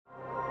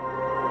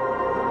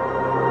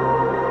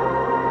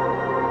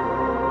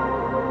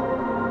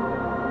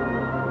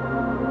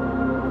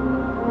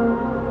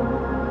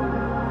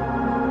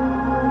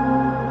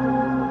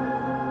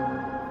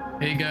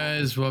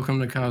guys. Welcome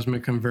to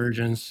Cosmic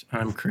Convergence.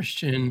 I'm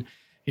Christian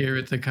here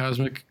at the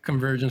Cosmic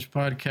Convergence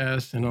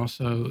podcast and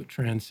also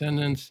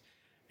Transcendence.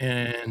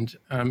 And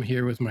I'm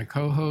here with my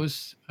co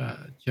hosts,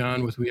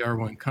 John with We Are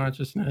One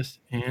Consciousness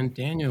and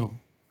Daniel,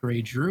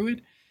 Gray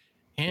Druid.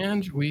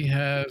 And we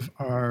have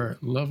our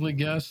lovely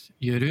guest,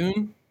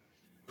 Jeroen,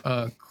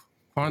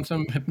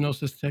 quantum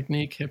hypnosis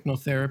technique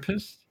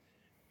hypnotherapist.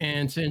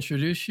 And to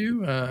introduce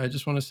you, I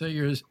just want to say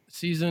you're a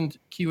seasoned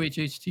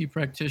QHHT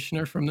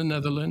practitioner from the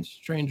Netherlands,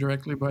 trained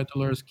directly by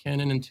Dolores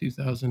Cannon in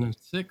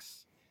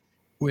 2006,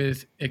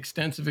 with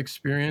extensive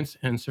experience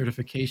and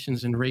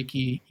certifications in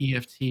Reiki,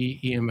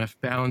 EFT, EMF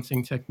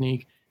balancing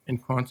technique,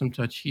 and quantum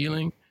touch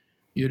healing.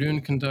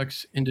 Jeroen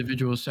conducts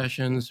individual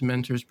sessions,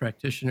 mentors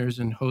practitioners,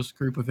 and hosts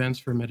group events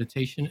for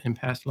meditation and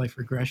past life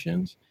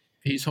regressions.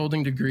 He's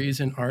holding degrees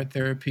in art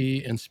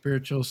therapy and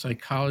spiritual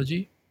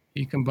psychology.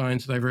 He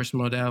combines diverse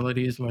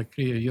modalities like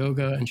Kriya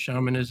Yoga and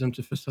shamanism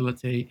to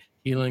facilitate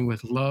healing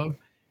with love.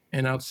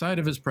 And outside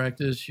of his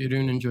practice,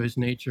 Jeroen enjoys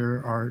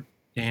nature, art,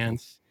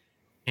 dance,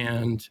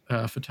 and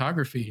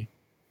photography.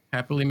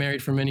 Happily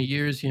married for many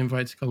years, he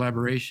invites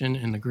collaboration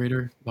in the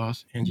greater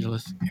Los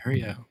Angeles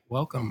area.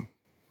 Welcome.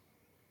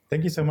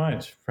 Thank you so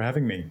much for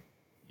having me.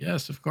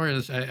 Yes, of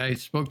course. I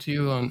spoke to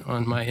you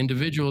on my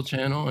individual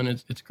channel, and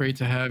it's great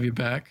to have you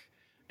back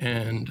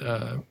and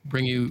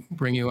bring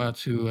you out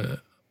to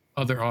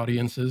other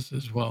audiences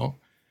as well.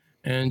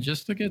 And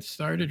just to get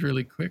started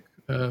really quick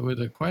with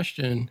a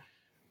question,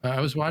 I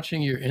was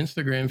watching your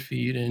Instagram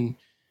feed and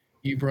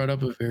you brought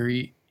up a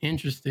very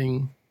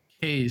interesting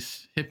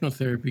case,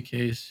 hypnotherapy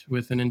case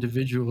with an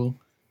individual,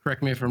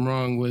 correct me if I'm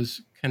wrong,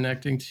 was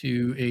connecting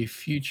to a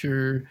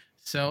future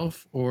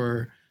self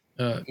or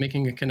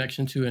making a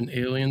connection to an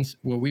alien's,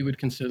 what we would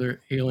consider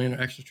alien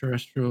or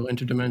extraterrestrial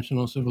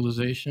interdimensional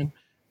civilization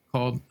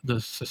called the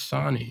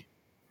Sasani.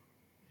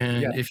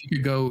 And if you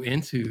could go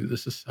into the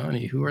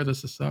Sasani, who are the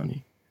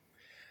Sasani?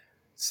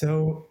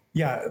 So,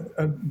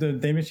 the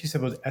name that she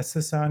said was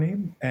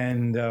Sasani.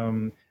 And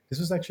this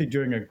was actually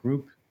during a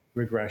group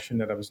regression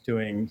that I was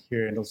doing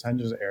here in the Los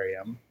Angeles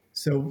area.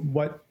 So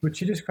what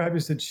she described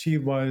is that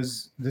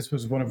this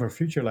was one of her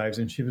future lives,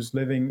 and she was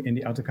living in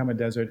the Atacama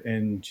Desert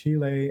in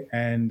Chile.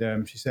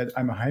 And she said,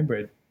 I'm a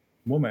hybrid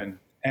woman.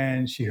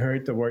 And she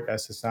heard the word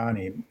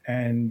Sasani.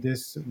 And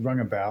this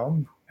rung a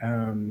bell,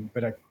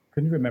 but I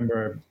couldn't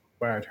remember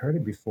where I'd heard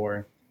it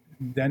before.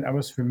 Then I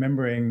was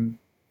remembering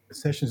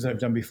sessions that I've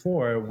done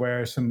before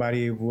where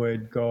somebody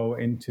would go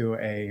into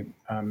a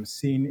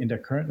scene in their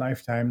current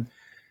lifetime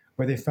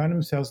where they found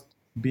themselves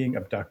being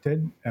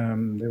abducted.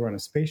 They were on a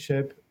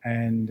spaceship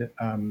and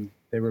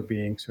they were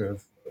being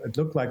it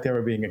looked like they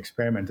were being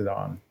experimented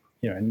on.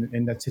 You know,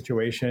 in that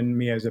situation,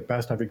 me as a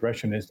past life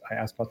regressionist, I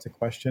ask lots of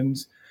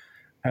questions,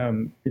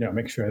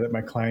 make sure that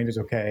my client is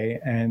okay.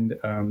 And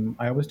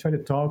I always try to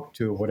talk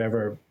to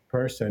whatever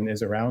person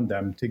is around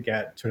them to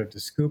get sort of the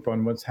scoop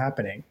on what's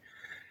happening.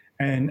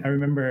 And I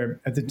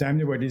remember at the time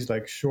there were these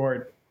like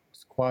short,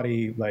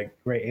 squatty, like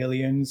gray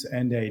aliens,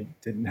 and they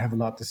didn't have a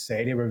lot to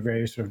say. They were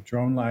very sort of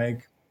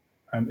drone-like.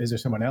 Is there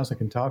someone else I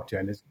can talk to?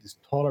 And this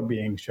taller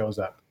being shows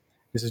up.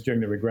 This is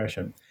during the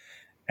regression.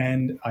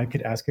 And I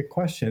could ask it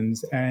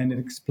questions, and it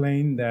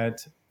explained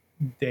that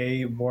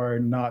they were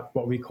not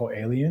what we call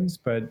aliens,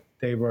 but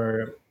they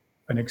were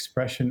an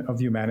expression of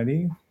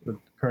humanity,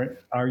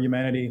 our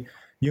humanity,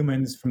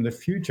 humans from the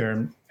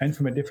future and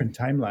from a different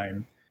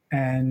timeline.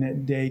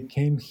 And they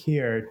came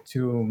here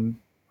to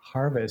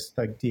harvest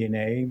like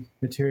DNA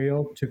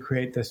material to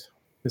create this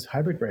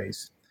hybrid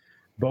race,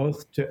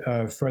 both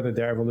to further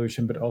their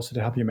evolution, but also to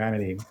help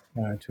humanity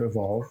to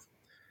evolve.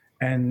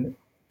 And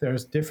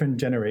there's different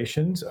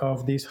generations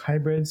of these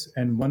hybrids,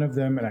 and one of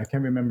them, and I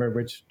can't remember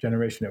which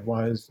generation it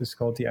was, is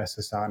called the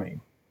Sasani.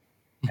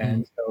 Mm-hmm.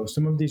 And so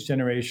some of these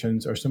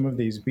generations or some of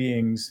these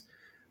beings,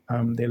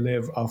 they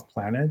live off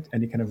planet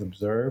and they kind of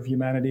observe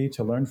humanity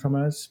to learn from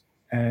us.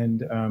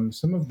 And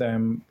some of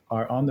them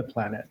are on the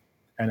planet,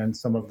 and then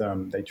some of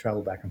them, they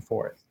travel back and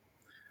forth.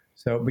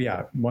 So, but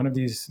yeah, one of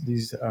these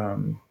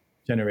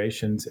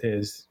generations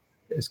is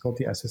called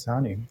the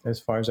Sasani, as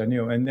far as I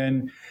knew. And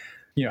then,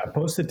 I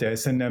posted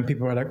this, and then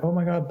people were like, "Oh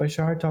my God,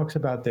 Bashar talks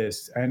about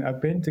this." And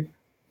I've been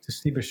to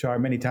see Bashar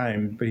many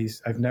times, but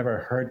I've never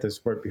heard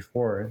this word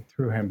before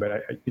through him.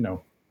 But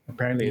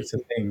apparently it's a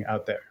thing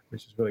out there,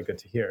 which is really good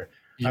to hear.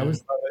 Yeah. I always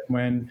love it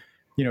when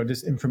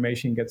this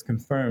information gets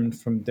confirmed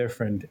from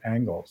different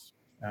angles,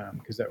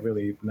 because that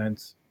really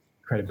lends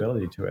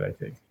credibility to it, I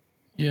think.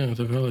 Yeah,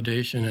 the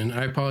validation. And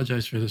I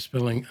apologize for the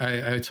spelling.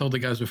 I told the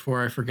guys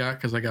before, I forgot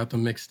because I got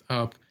them mixed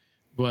up.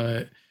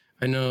 But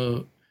I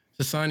know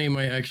Sasani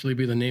might actually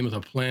be the name of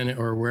the planet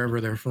or wherever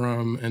they're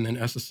from. And then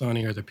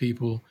Sasani are the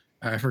people.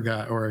 I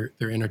forgot, or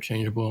they're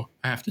interchangeable.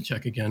 I have to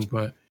check again.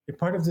 But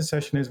part of the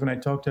session is when I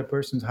talk to a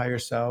person's higher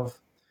self,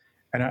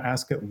 and I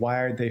ask it, why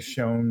are they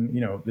shown,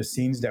 the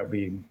scenes that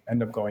we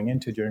end up going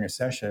into during a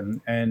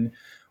session? And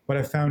what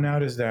I found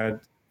out is that,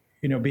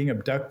 being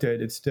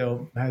abducted, it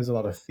still has a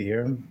lot of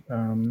fear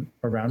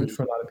around it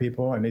for a lot of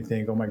people. And they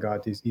think, oh my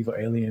God, these evil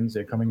aliens,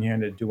 they're coming here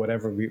and they do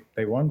whatever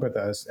they want with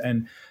us.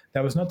 And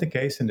that was not the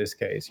case in this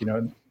case.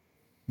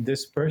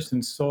 This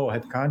person's soul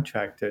had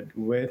contracted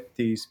with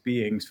these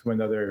beings from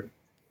another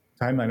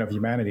timeline of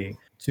humanity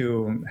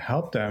to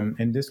help them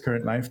in this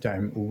current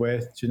lifetime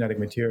with genetic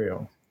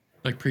material.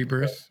 Like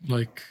pre-birth,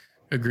 like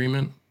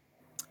agreement.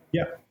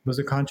 Yeah, it was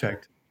a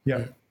contract.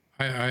 Yeah.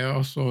 I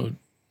also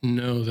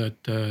know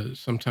that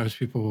sometimes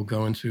people will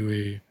go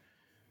into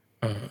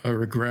a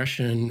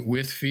regression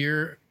with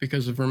fear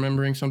because of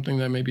remembering something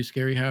that maybe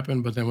scary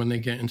happened, but then when they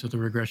get into the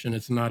regression,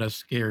 it's not as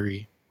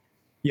scary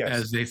Yes.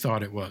 as they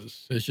thought it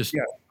was. It's just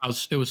Yeah.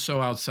 it was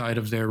so outside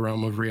of their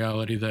realm of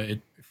reality that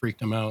it freaked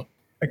them out.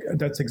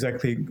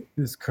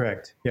 Is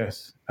correct.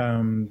 Yes.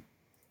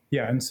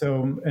 Yeah, and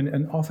so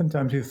and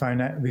oftentimes we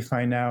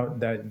find out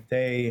that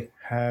they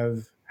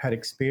have had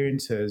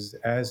experiences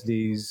as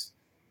these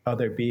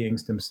other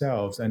beings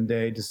themselves, and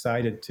they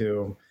decided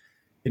to,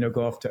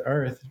 go off to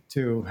Earth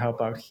to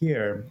help out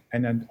here,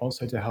 and then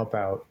also to help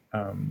out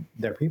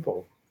their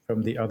people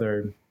from the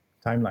other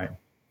timeline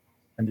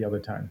and the other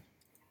time.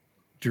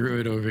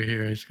 Druid over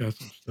here, he's got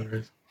some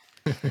stories.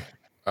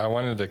 I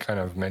wanted to kind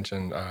of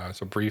mention,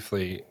 so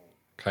briefly,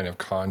 kind of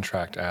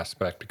contract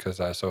aspect, because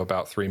so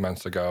about 3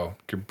 months ago,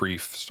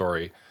 brief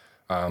story,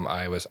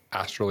 I was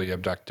astrally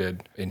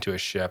abducted into a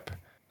ship.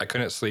 I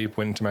couldn't sleep,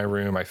 went into my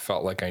room. I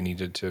felt like I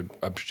needed to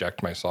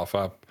object myself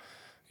up.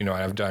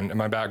 I've done, in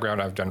my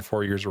background, I've done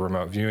 4 years of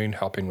remote viewing,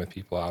 helping with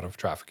people out of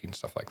trafficking,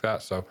 stuff like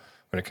that. So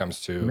when it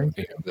comes to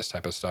this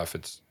type of stuff,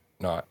 it's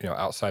not,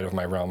 outside of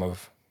my realm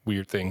of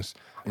weird things.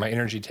 My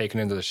energy taken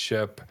into the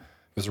ship,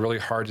 it was really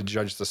hard to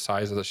judge the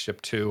size of the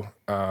ship too.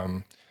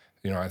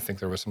 I think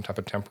there was some type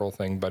of temporal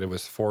thing, but it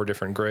was 4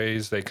 different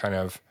grays. There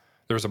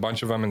was a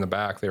bunch of them in the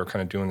back. They were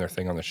kind of doing their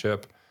thing on the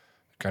ship,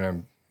 kind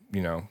of,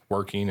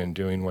 working and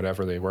doing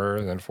whatever they were.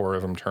 And then 4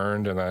 of them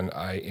turned, and then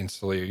I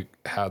instantly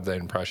had the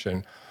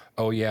impression,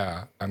 oh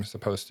yeah, I'm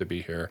supposed to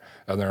be here.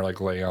 And they're like,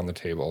 lay on the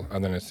table.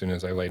 And then as soon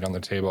as I laid on the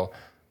table,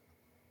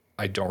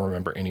 I don't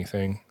remember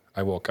anything.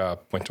 I woke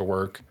up, went to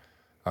work.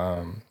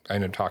 I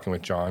ended up talking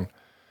with John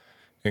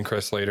and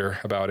Chris later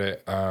about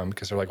it,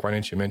 because they're like, why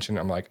didn't you mention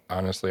it? I'm like,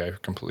 honestly, I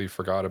completely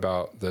forgot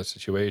about the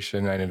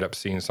situation. I ended up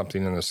seeing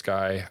something in the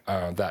sky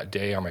that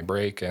day on my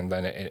break, and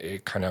then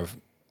it kind of,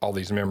 all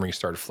these memories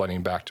started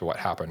flooding back to what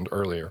happened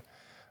earlier.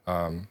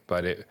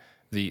 But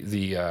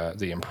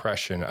the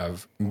impression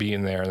of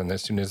being there, and then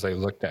as soon as they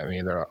looked at me,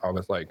 I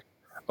was like,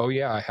 oh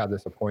yeah, I had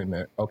this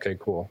appointment. Okay,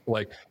 cool.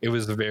 Like, it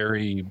was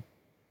it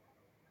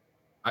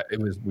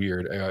was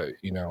weird.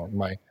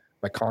 My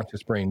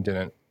conscious brain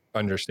didn't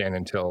understand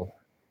until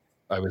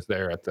I was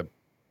there at that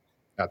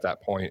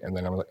point, and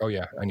then I was like, oh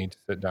yeah, I need to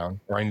sit down,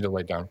 or I need to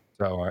lay down.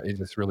 So it's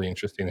just really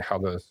interesting how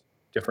those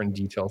different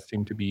details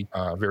seem to be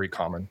very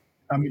common.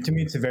 To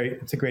me, it's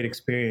a great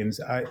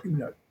experience.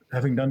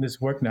 Having done this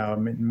work now,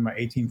 I'm in my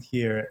 18th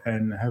year,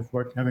 and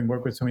having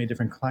worked with so many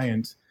different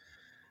clients,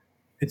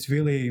 it's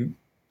really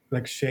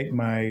like shaped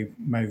my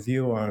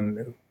view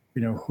on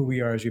who we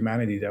are as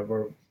humanity. That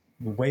we're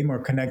way more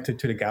connected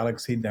to the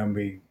galaxy than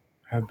we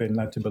have been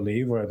led to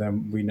believe, or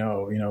than we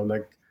know.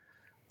 Like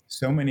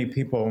so many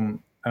people,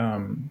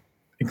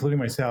 including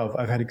myself,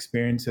 I've had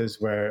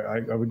experiences where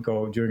I would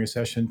go during a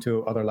session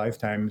to other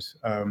lifetimes.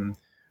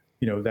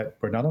 That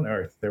were not on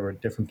Earth. There were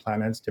different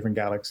planets, different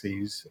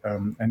galaxies,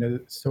 and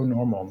it's so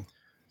normal.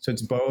 So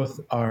it's both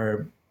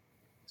our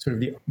sort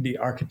of the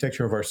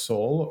architecture of our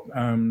soul,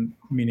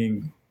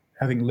 meaning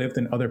having lived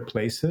in other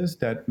places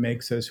that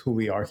makes us who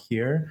we are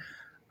here,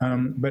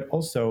 but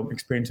also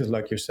experiences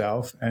like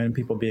yourself and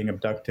people being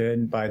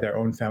abducted by their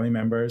own family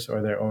members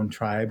or their own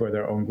tribe or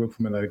their own group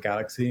from another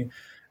galaxy.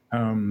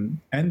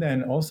 And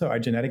then also our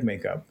genetic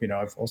makeup.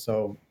 I've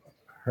also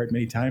heard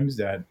many times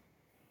that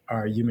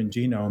our human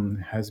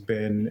genome has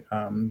been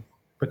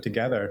put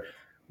together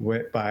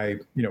with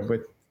alien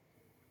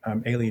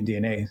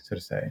DNA, so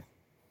to say.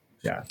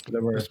 Yeah,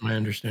 That's my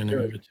understanding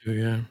of it too.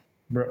 Yeah,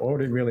 we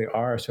already really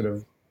are sort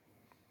of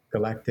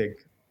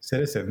galactic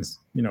citizens.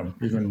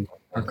 Even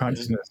our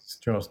consciousness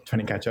trying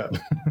to catch up.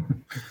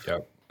 Yeah.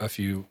 A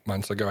few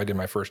months ago, I did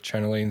my first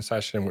channeling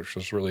session, which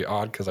was really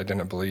odd because I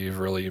didn't believe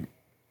really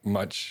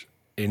much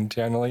in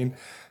channeling.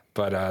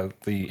 But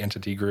the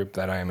entity group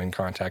that I am in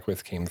contact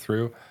with came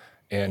through.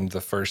 And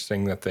the first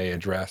thing that they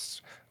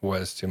addressed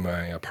was to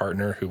my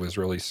partner, who was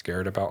really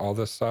scared about all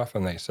this stuff.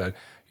 And they said,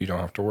 you don't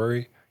have to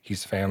worry.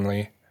 He's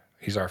family.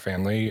 He's our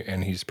family,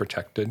 and he's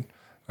protected,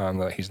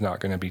 that he's not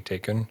going to be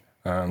taken.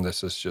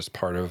 This is just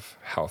part of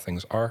how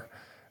things are.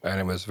 And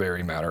it was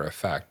very matter of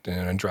fact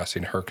in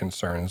addressing her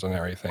concerns and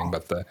everything.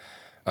 But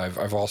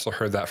I've also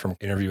heard that from an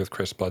interview with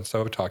Chris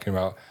Bledsoe, talking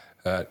about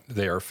that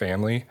they are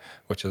family,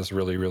 which is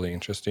really, really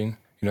interesting.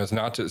 It's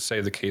not to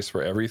say the case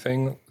for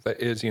everything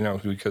that is,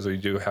 because we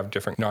do have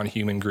different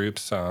non-human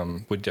groups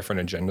with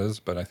different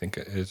agendas, but I think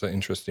it is an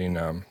interesting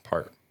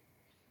part.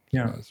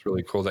 Yeah. It's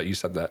really cool that you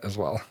said that as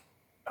well.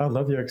 I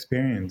love your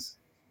experience.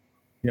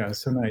 Yeah,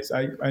 so nice.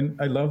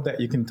 I love that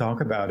you can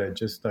talk about it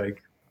just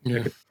like Yeah.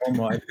 make it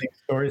normal. I think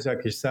stories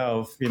like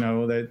yourself,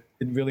 that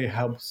it really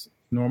helps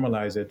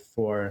normalize it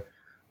for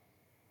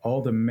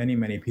all the many,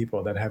 many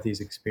people that have these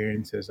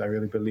experiences. I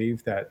really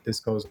believe that this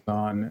goes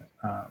on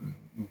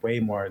way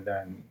more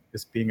than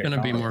just being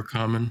Gonna be acknowledged. more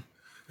common.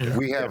 Yeah.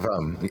 We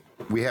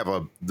have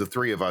the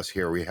three of us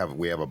here. We have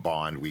a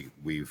bond.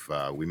 We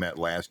met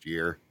last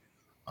year,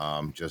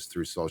 just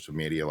through social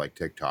media like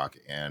TikTok,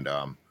 and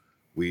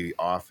we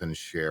often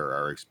share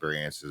our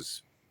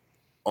experiences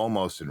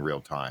almost in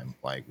real time.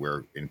 Like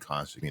we're in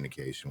constant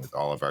communication with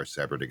all of our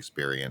separate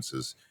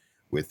experiences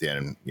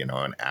within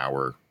an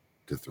hour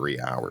to 3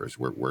 hours.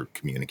 We're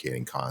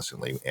communicating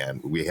constantly,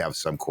 and we have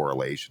some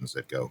correlations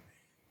that go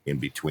in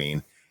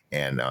between,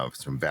 and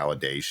some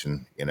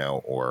validation,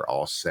 or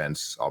I'll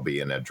sense I'll be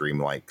in a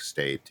dreamlike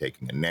state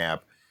taking a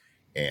nap,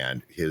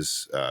 and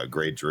his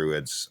great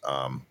druids,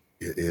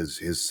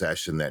 his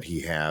session that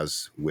he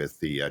has with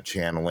the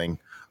channeling,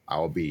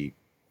 I'll be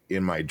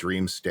in my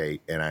dream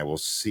state and I will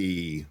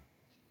see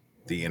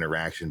the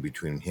interaction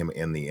between him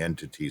and the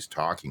entities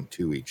talking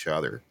to each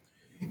other,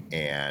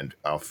 and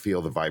I'll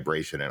feel the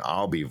vibration and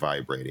I'll be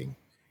vibrating,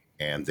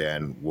 and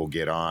then we'll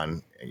get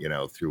on,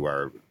 through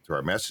our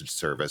message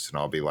service, and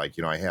I'll be like,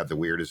 I had the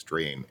weirdest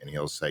dream, and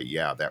he'll say,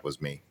 yeah, that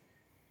was me.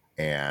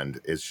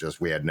 And it's just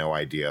we had no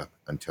idea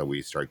until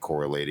we start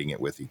correlating it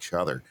with each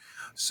other.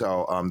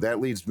 So that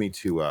leads me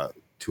to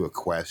a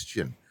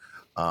question.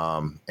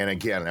 And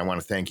again, I want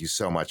to thank you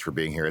so much for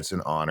being here. It's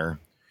an honor.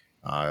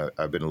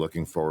 I've been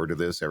looking forward to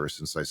this ever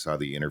since I saw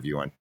the interview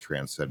on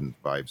Transcendent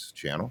Vibes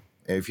channel.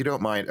 If you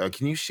don't mind,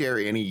 can you share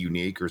any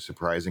unique or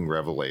surprising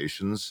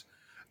revelations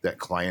that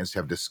clients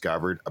have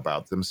discovered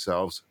about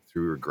themselves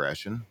through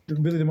regression?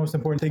 Really, the most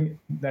important thing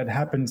that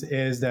happens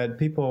is that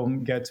people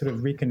get sort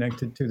of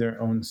reconnected to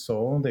their own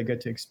soul. They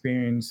get to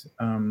experience,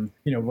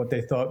 what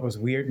they thought was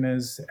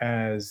weirdness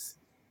as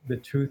the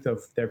truth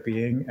of their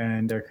being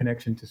and their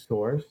connection to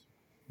source.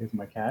 Here's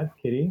my cat,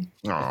 Kitty.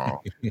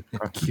 Oh,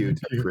 how cute,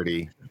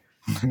 pretty.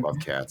 Love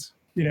cats.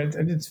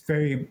 And it's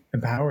very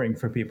empowering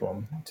for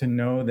people to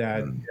know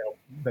that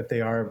that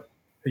they are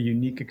a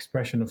unique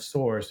expression of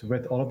source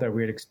with all of their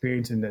weird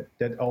experience, and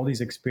that all these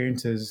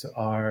experiences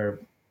are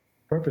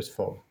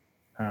purposeful.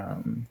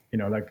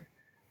 Like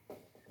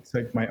it's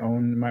like my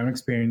own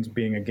experience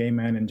being a gay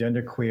man and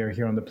genderqueer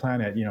here on the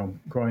planet.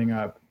 Growing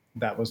up,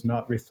 that was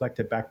not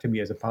reflected back to me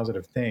as a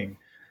positive thing,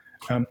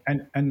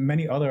 and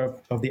many other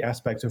of the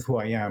aspects of who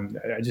I am,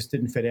 I just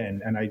didn't fit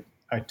in, and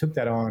I took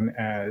that on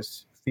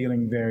as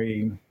feeling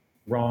very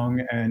wrong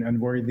and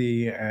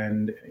unworthy,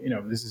 and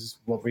this is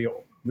what we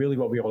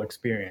all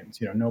experience.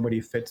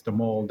 Nobody fits the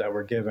mold that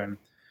we're given,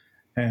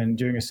 and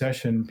during a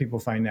session, people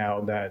find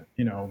out that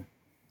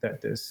that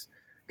this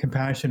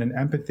compassion and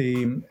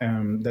empathy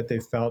that they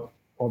felt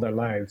all their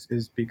lives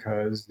is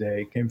because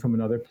they came from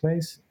another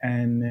place,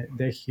 and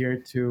they're here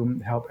to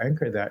help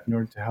anchor that in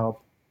order to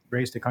help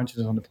raise the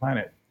consciousness on the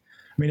planet.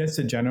 I mean, that's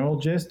the general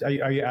gist. Are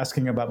you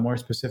asking about more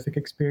specific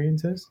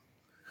experiences?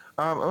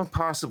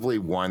 Possibly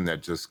one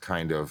that just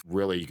kind of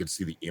really you can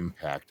see the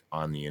impact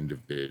on the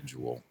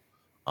individual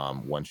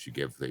once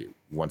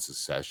a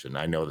session.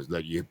 I know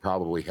that you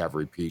probably have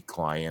repeat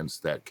clients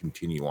that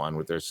continue on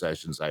with their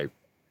sessions. I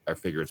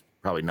figure it's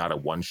probably not a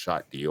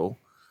one-shot deal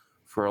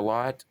for a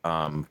lot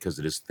because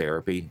it is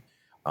therapy.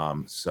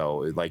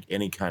 So like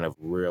any kind of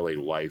really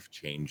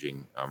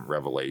life-changing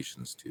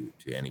revelations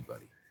to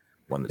anybody,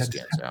 one that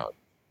stands out.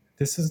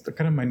 This is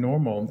kind of my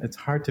normal. It's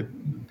hard to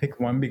pick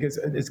one because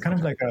it's kind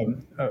of like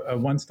a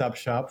one-stop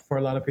shop for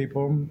a lot of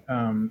people.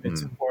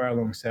 It's a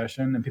 4-hour-long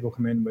session, and people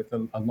come in with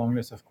a long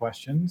list of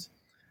questions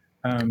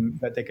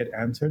that they get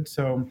answered.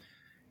 So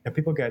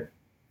people get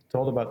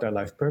told about their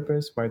life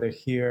purpose, why they're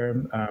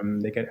here.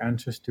 They get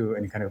answers to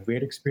any kind of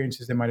weird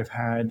experiences they might have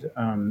had.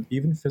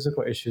 Even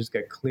physical issues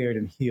get cleared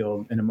and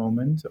healed in a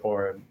moment,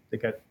 or they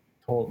get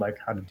told like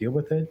how to deal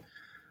with it.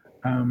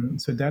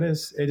 So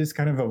it is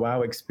kind of a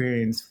wow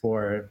experience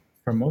for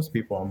most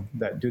people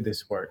that do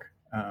this work.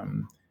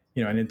 And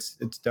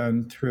it's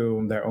done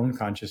through their own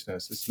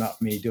consciousness. It's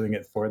not me doing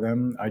it for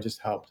them. I just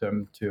help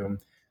them to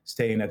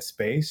stay in that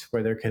space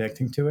where they're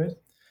connecting to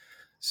it.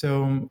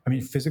 So, I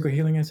mean, physical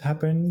healing has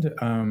happened.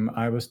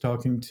 I was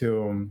talking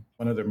to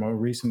one of the more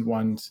recent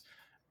ones.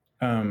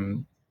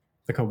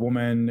 Like a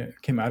woman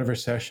came out of her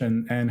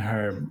session and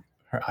her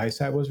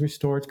eyesight was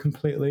restored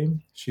completely.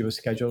 She was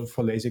scheduled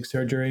for LASIK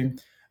surgery,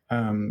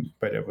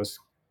 but it was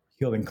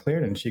healed and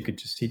cleared, and she could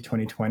just see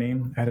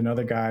 20/20. I had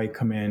another guy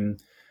come in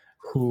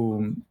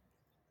who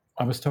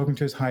I was talking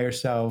to his higher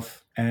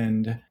self,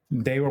 and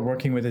they were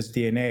working with his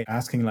DNA,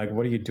 asking like,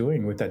 what are you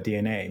doing with that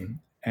DNA?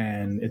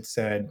 And it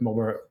said, well,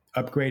 we're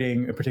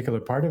upgrading a particular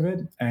part of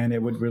it, and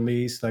it would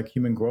release like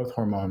human growth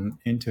hormone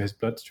into his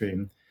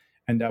bloodstream,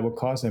 and that would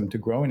cause him to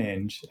grow an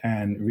inch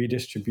and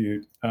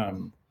redistribute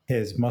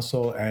his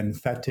muscle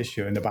and fat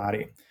tissue in the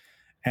body.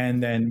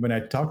 And then when I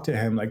talked to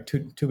him, like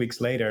two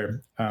weeks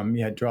later, he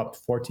had dropped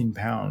 14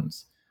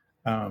 pounds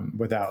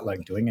without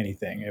like doing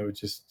anything. It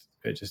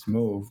just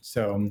moved.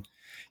 So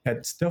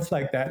stuff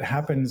like that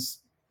happens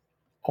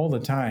all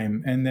the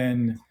time. And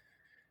then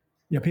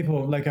Yeah,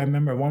 people, like, I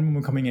remember one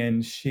woman coming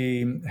in,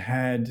 she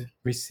had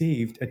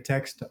received a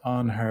text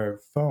on her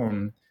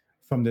phone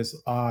from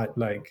this odd,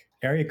 like,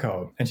 area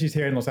code, and she's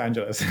here in Los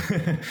Angeles.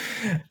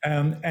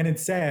 And it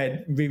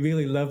said, "We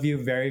really love you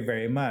very,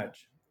 very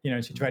much."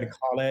 She tried to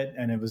call it,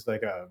 and it was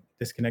like a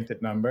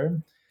disconnected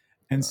number.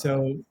 And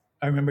so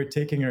I remember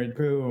taking her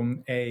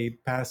through a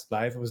past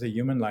life. It was a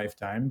human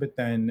lifetime. But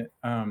then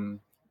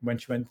when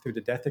she went through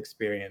the death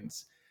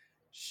experience,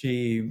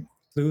 she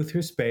flew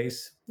through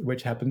space,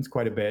 which happens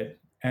quite a bit.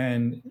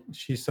 And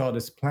she saw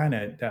this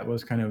planet that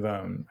was kind of,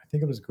 I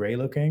think it was gray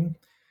looking.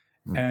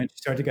 And she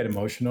started to get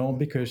emotional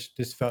because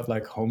this felt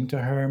like home to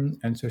her.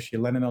 And so she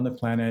landed on the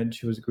planet.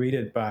 She was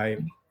greeted by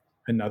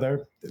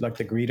another, like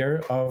the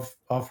greeter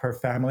of her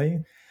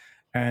family,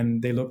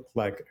 and they looked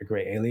like a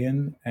gray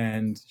alien.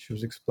 And she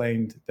was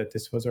explained that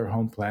this was her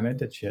home planet,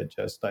 that she had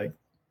just like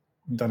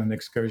done an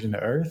excursion to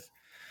Earth.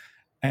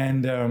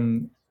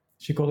 And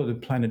she called it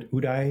the planet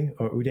Uday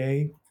or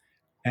Uday.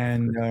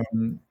 And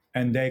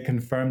they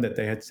confirmed that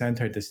they had sent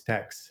her this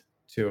text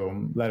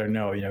to let her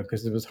know,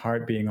 because it was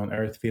hard being on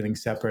Earth, feeling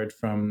separate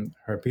from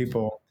her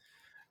people.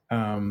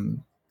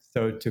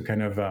 So to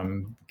kind of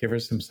give her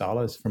some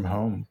solace from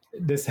home.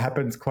 This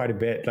happens quite a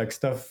bit, like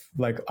stuff,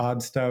 like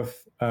odd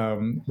stuff,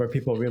 where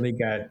people really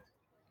get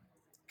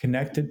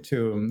connected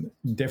to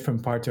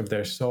different parts of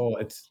their soul.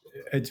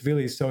 It's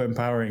really so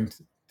empowering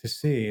to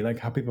see, like,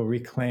 how people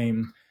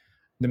reclaim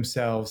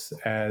themselves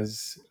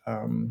as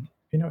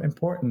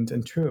important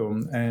and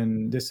true,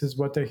 and this is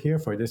what they're here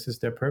for. This is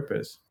their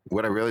purpose.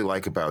 What I really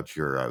like about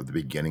your the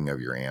beginning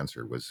of your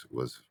answer was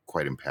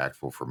quite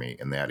impactful for me,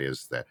 and that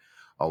is that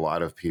a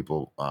lot of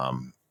people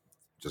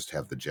just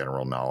have the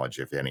general knowledge,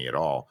 if any at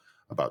all,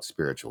 about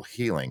spiritual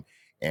healing.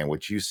 And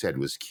what you said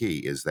was key,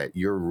 is that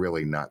you're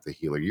really not the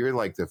healer. You're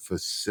like the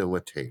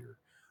facilitator.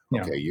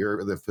 Yeah. Okay.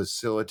 You're the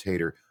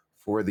facilitator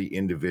for the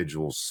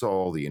individual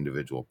soul, the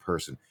individual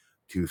person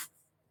to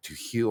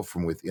heal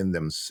from within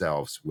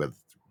themselves, whether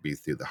it be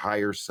through the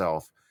higher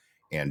self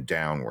and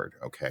downward.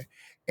 Okay.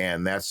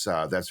 And that's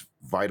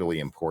vitally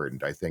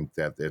important. I think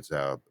that it's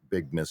a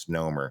big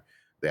misnomer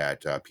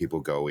that people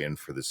go in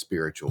for the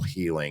spiritual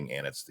healing,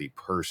 and it's the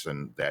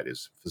person that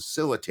is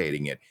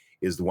facilitating it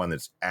is the one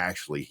that's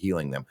actually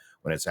healing them,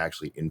 when it's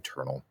actually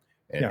internal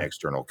and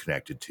external,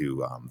 connected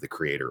to the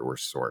creator or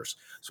source.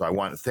 So I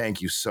want to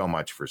thank you so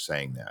much for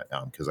saying that,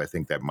 because I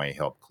think that might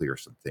help clear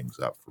some things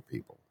up for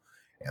people.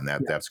 And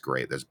that's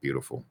great. That's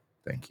beautiful.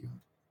 Thank you.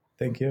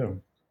 Thank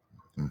you.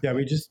 Yeah,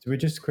 we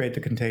just create the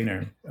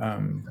container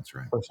That's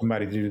right. for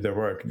somebody to do their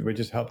work. We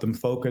just help them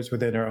focus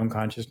within their own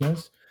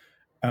consciousness,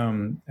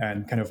 and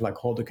kind of like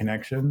hold the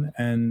connection,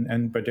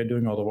 but they're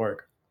doing all the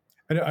work.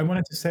 I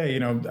wanted to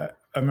say,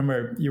 I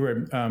remember you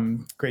were,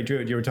 great, Drew,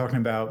 you were talking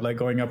about like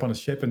going up on a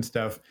ship and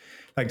stuff.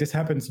 Like this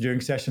happens during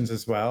sessions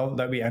as well,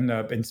 that we end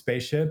up in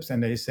spaceships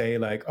and they say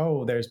like,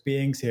 oh, there's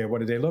beings here.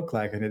 What do they look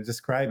like? And they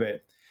describe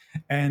it.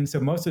 And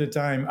so most of the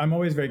time, I'm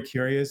always very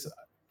curious.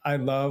 I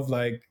love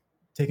like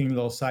taking a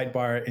little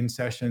sidebar in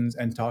sessions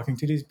and talking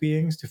to these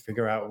beings to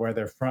figure out where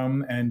they're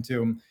from, and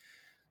to,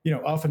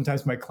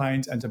 oftentimes my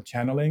clients end up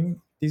channeling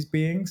these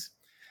beings.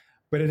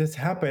 But it has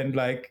happened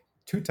like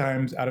 2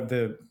 times out of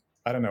the,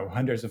 I don't know,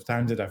 hundreds of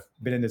times that I've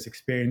been in this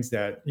experience,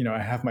 that, I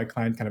have my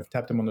client kind of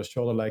tap them on the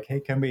shoulder, like, hey,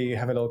 can we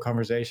have a little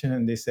conversation?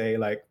 And they say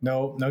like,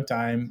 no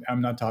time, I'm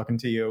not talking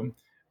to you.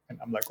 And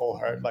I'm like all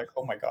hurt, like,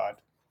 oh my God,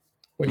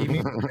 what do you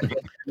mean?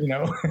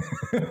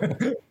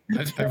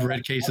 I've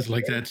read cases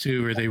like that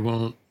too, where they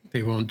won't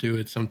do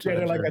it sometimes. Yeah,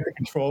 they're like at the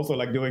controls or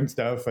like doing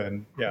stuff,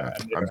 and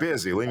I'm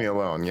busy, leave me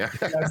alone. Yeah.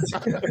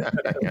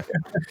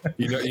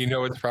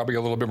 It's probably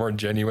a little bit more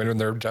genuine when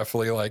they're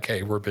definitely like,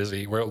 hey, we're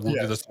busy, we'll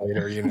do this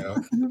later.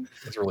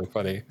 It's really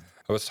funny.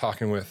 I was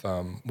talking with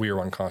We Are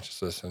One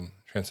Consciousness and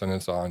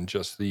Transcendence on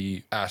just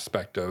the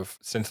aspect of,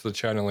 since the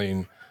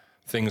channeling,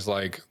 things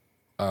like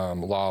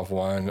Law of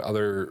One,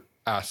 other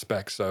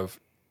aspects of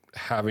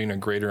having a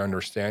greater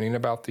understanding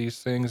about these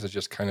things is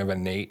just kind of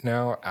innate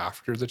now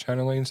after the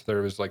channeling. So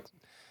there was like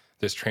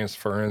this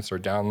transference or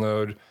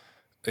download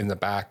in the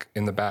back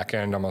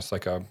end, almost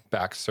like a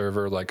back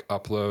server, like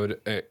upload.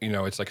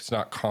 It's like, it's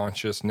not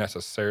conscious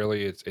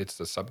necessarily. It's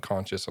the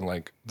subconscious, and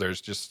like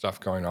there's just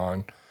stuff going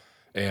on.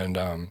 And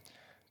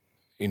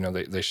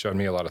they showed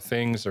me a lot of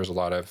things. There's a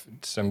lot of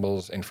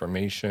symbols,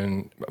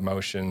 information,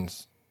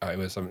 emotions.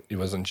 It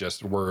wasn't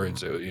just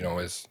words. It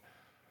was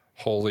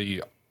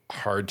wholly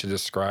hard to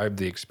describe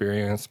the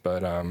experience,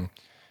 but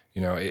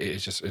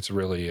it's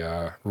really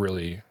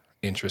really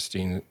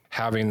interesting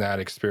having that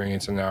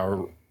experience, and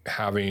now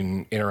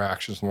having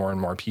interactions with more and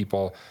more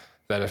people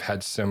that have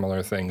had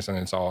similar things, and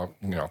it's all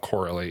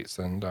correlates,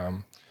 and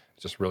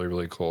it's just really,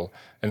 really cool.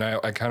 And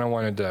I kind of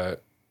wanted to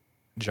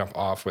jump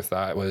off with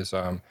that was,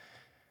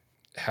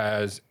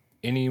 has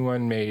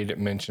anyone made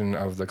mention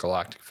of the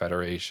Galactic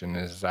Federation?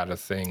 Is that a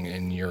thing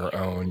in your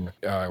own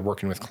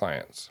working with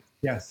clients?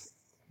 Yes.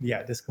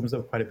 Yeah, this comes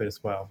up quite a bit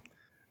as well.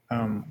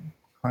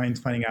 Clients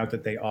finding out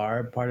that they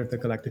are part of the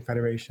Galactic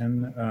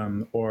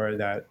Federation, or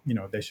that,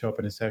 they show up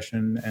in a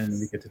session and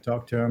we get to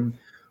talk to them,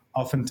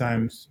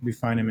 oftentimes we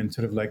find him in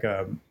sort of like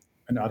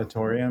an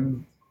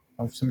auditorium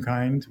of some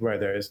kind where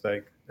there is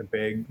like a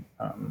big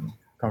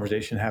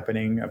conversation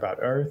happening about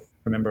Earth.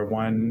 Remember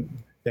one,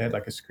 they had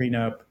like a screen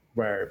up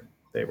where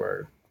they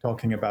were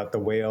talking about the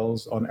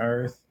whales on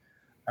Earth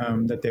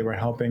that they were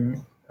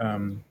helping.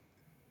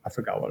 I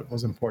forgot what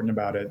was important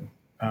about it.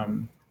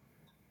 Um,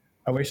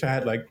 I wish I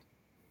had like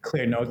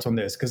clear notes on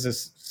this because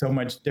there's so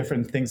much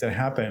different things that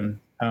happen.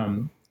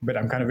 But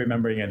I'm kind of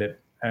remembering it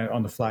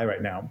on the fly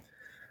right now.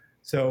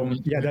 So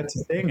yeah, that's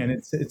the thing, and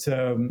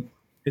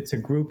it's a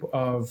group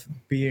of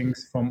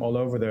beings from all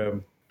over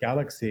the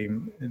galaxy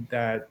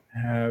that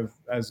have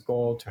as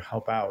goal to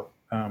help out,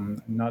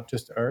 not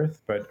just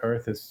Earth, but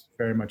Earth is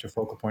very much a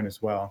focal point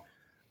as well,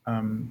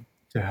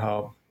 to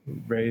help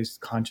raise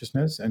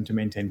consciousness and to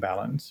maintain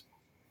balance.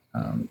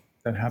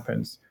 That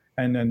happens,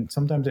 and then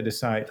sometimes they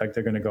decide like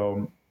they're going to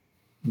go,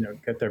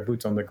 get their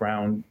boots on the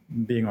ground,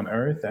 being on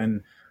Earth,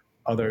 and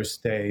others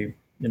stay,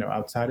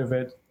 outside of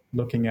it,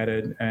 looking at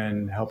it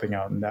and helping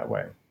out in that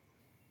way.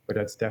 But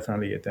that's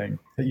definitely a thing.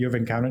 You've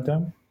encountered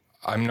them?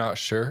 I'm not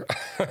sure.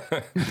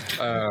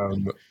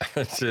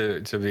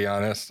 To be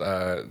honest,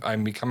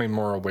 I'm becoming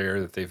more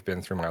aware that they've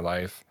been through my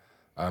life.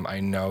 I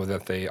know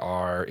that they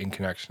are in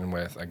connection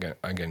with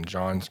again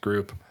John's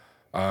group.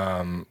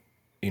 And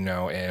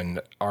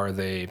are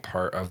they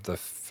part of the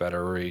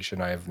Federation?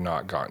 I have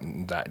not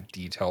gotten that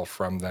detail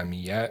from them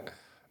yet.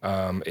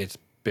 It's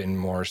been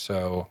more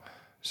so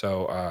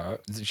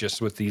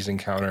just with these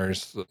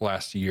encounters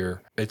last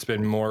year, it's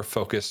been more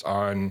focused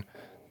on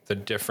the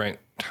different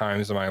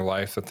times of my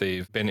life that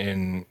they've been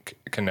in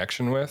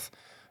connection with.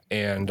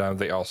 And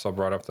they also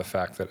brought up the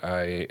fact that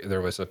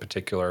there was a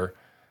particular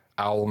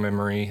owl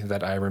memory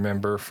that I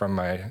remember from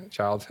my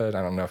childhood.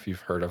 I don't know if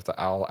you've heard of the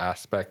owl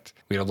aspect.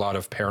 We had a lot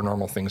of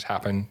paranormal things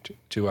happen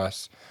to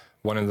us.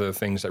 One of the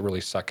things that really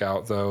stuck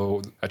out,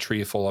 though, a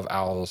tree full of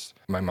owls.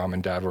 My mom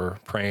and dad were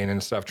praying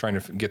and stuff, trying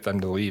to get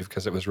them to leave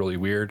because it was really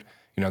weird.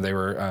 They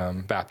were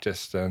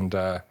Baptist, and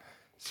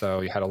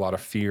so you had a lot of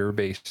fear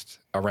based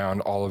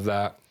around all of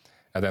that.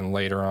 And then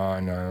later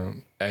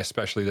on,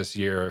 especially this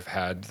year, I've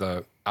had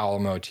the owl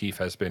motif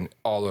has been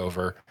all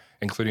over,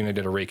 including I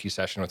did a Reiki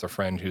session with a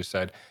friend who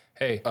said,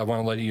 "Hey, I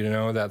want to let you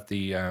know that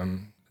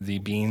the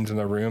beings in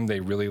the room, they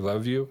really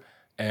love you,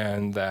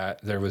 and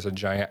that there was a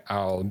giant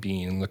owl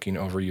being looking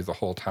over you the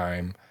whole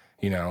time,"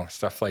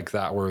 stuff like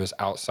that, where it was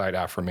outside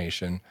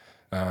affirmation.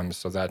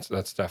 So that's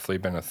definitely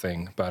been a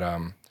thing. But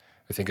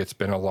I think it's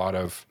been a lot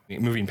of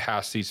moving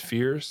past these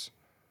fears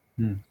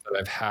that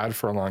I've had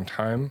for a long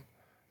time,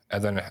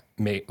 and then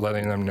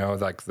letting them know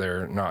like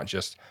they're not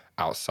just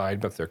outside,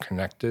 but they're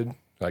connected,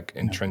 like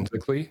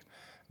intrinsically.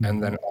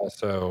 And then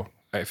also,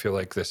 I feel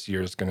like this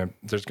year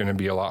there's gonna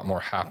be a lot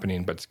more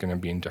happening, but it's gonna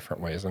be in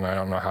different ways. And I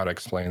don't know how to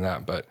explain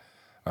that, but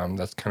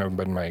that's kind of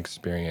been my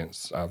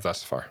experience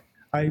thus far.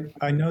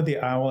 I know the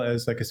owl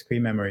as like a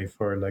screen memory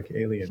for like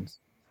aliens.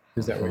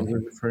 Is that what you were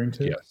referring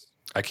to? Yes.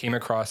 I came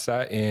across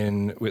that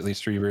in Whitley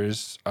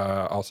Strieber's,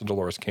 also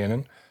Dolores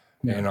Cannon,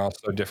 and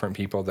also different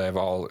people that have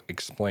all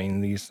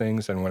explained these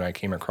things. And when I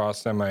came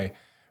across them, I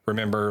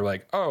remember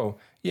like, oh,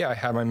 yeah, I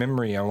had my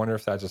memory. I wonder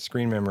if that's a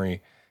screen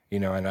memory,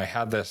 and I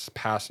had this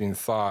passing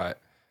thought.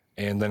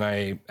 And then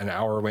an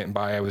hour went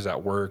by, I was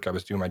at work, I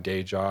was doing my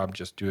day job,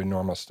 just doing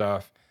normal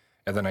stuff.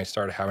 And then I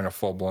started having a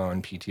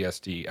full-blown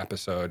PTSD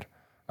episode.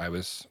 I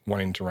was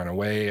wanting to run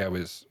away. I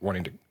was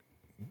wanting to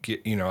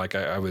get,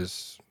 I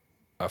was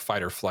a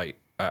fight or flight.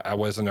 I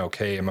wasn't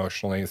okay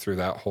emotionally through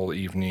that whole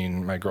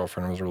evening. My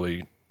girlfriend was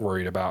really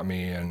worried about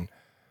me, and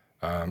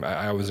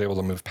I was able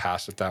to move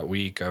past it that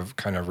week of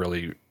kind of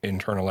really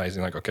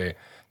internalizing like, okay,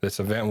 this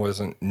event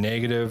wasn't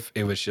negative.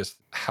 It was just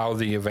how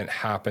the event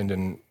happened,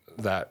 and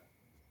that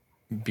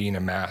being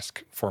a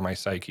mask for my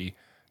psyche,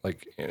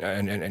 like,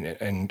 and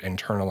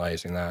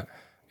internalizing that.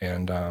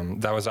 And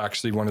that was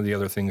actually one of the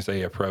other things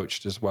they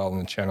approached as well in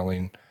the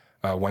channeling.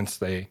 Once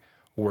they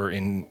were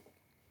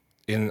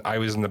I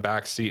was in the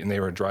back seat and they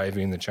were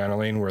driving the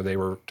channeling where they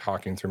were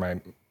talking through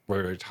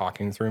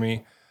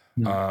me.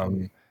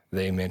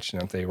 They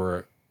mentioned that they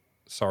were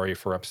sorry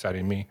for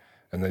upsetting me,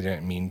 and they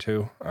didn't mean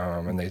to.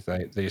 And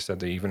they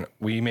said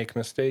we make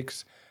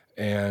mistakes.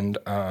 And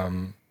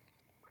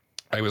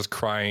I was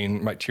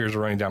crying, my tears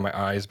were running down my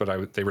eyes,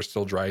 but they were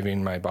still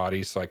driving my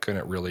body, so I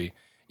couldn't really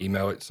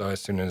emote. So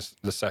as soon as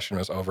the session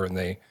was over and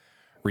they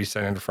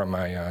recentered from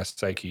my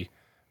psyche,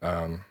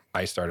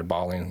 I started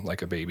bawling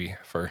like a baby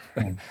for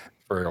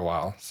a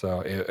while.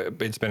 So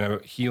it's been a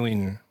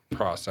healing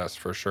process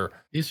for sure.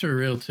 These are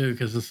real too,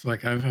 because it's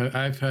like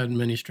I've had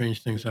many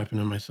strange things happen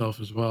to myself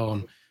as well.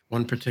 And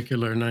one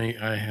particular night,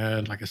 I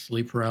had like a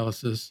sleep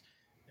paralysis.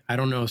 I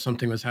don't know if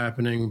something was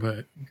happening,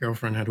 but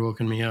girlfriend had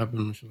woken me up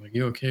and she was like,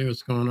 "You okay?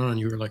 What's going on?"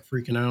 You were like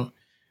freaking out,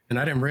 and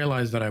I didn't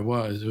realize that I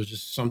was. It was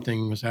just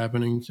something was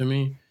happening to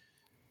me,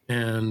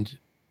 and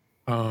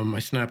I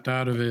snapped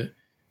out of it.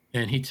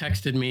 And he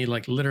texted me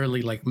like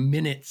literally like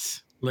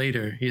minutes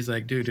later. He's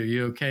like, "Dude, are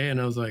you okay?"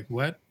 And I was like,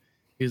 "What?"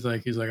 He's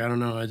like, "I don't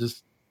know.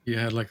 You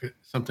had like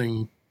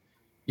something.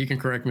 You can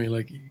correct me.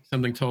 Like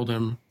something told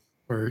him,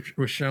 or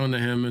was shown to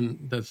him,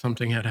 and that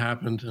something had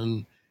happened,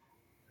 and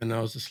I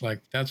was just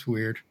like, that's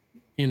weird,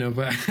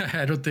 but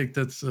I don't think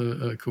that's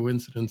a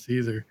coincidence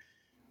either.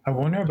 I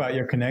wonder about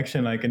your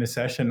connection. Like in a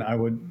session, I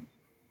would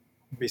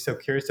be so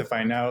curious to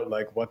find out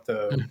like what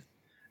the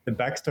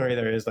backstory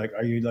there is. Like,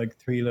 are you like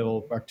three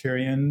little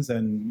Arcturians,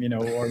 and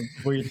or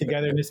were you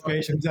together in the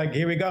space? It's like,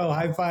 here we go,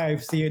 high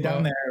five, see you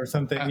down Well, there, or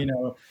something. I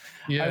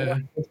yeah,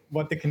 wonder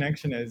what the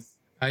connection is.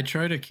 I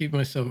try to keep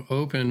myself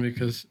open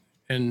because,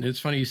 and it's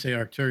funny you say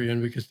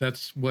Arcturian because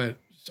that's what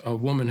a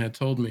woman had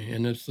told me,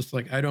 and it's just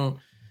like I don't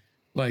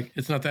like.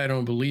 It's not that I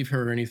don't believe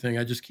her or anything.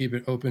 I just keep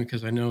it open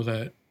because I know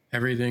that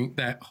everything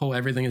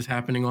is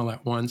happening all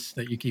at once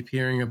that you keep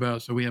hearing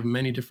about. So we have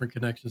many different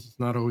connections. It's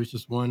not always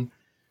just one.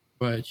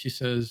 But she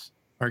says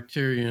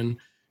Arcturian,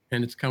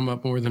 and it's come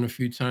up more than a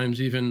few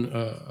times. Even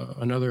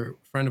another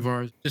friend of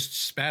ours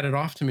just spat it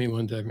off to me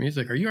one day. And he's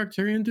like, "Are you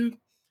Arcturian, dude?"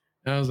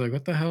 And I was like,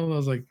 "What the hell?" I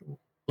was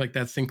like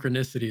that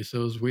synchronicity. So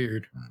it was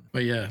weird.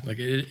 But yeah, like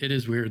it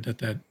is weird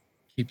that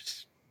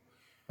keeps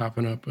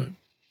popping up. But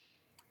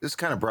This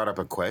kind of brought up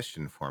a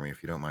question for me,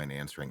 if you don't mind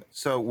answering.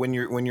 So when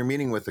you're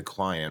meeting with the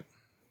client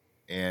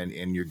and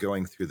you're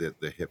going through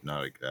the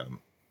hypnotic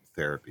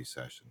therapy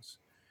sessions,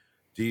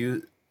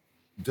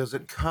 does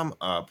it come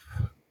up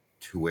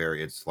to where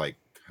it's like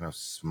kind of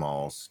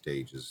small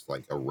stages,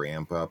 like a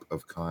ramp up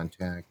of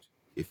contact,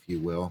 if you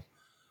will?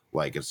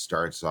 Like it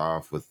starts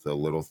off with the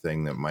little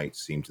thing that might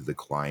seem to the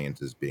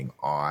client as being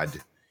odd,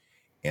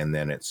 and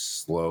then it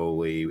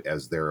slowly,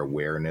 as their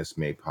awareness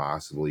may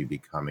possibly be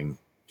coming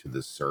to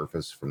the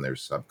surface from their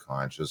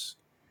subconscious,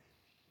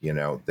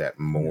 that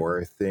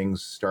more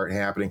things start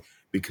happening.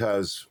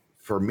 Because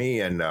for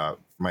me and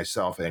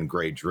myself and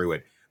Gray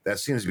Druid, that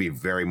seems to be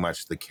very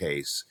much the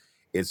case.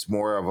 It's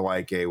more of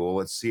like well,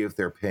 let's see if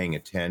they're paying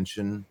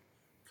attention,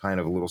 kind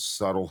of little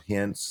subtle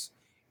hints.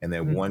 And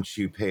then once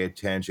you pay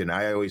attention,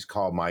 I always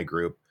call my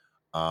group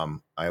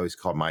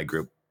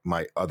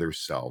my other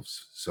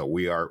selves. So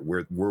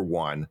we're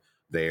one.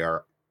 They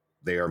are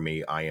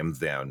me. I am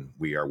them.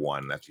 We are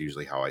one. That's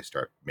usually how I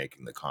start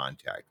making the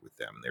contact with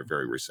them. They're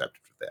very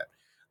receptive to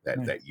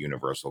that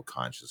universal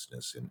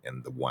consciousness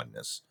and the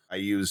oneness. I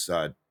use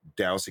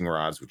dowsing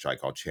rods, which I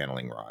call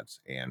channeling rods,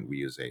 and we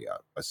use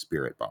a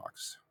spirit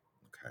box,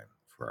 okay,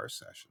 for our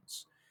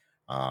sessions,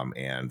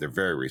 and they're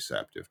very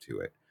receptive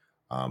to it.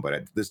 But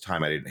at this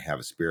time, I didn't have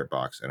a spirit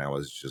box, and I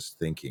was just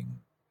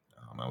thinking.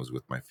 I was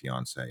with my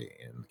fiance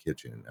in the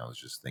kitchen, and I was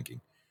just thinking,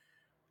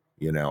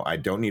 I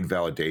don't need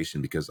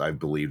validation because I've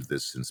believed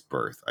this since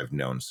birth. I've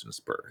known since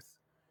birth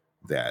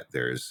that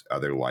there's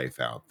other life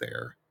out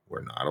there.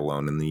 We're not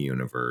alone in the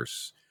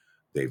universe.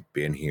 They've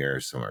been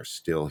here, some are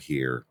still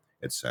here,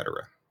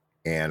 etc.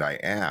 And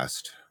I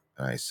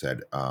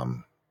said,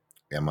 am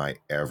I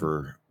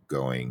ever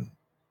going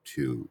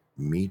to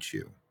meet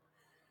you?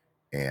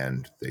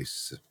 And they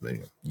said,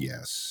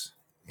 yes.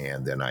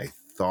 And then I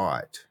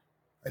thought,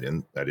 I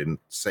didn't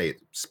say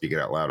it, speak it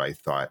out loud. I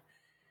thought,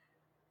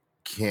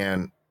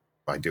 can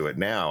I do it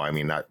now? I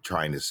mean, not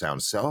trying to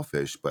sound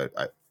selfish, but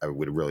I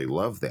would really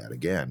love that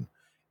again.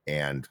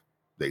 And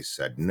they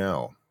said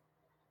no.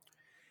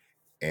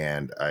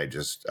 And I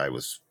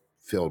was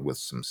filled with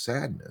some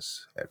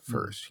sadness at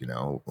first,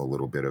 a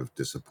little bit of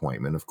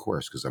disappointment, of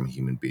course, because I'm a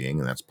human being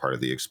and that's part of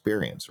the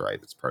experience, right?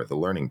 It's part of the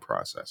learning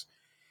process.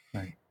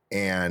 Right.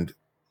 And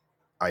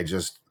it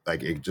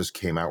just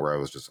came out where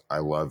I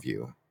love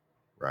you,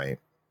 right?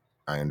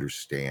 I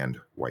understand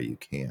why you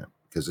can't,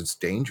 because it's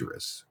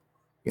dangerous.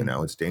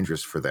 It's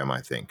dangerous for them, I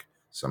think,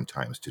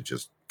 sometimes to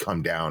just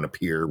come down,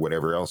 appear,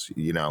 whatever else,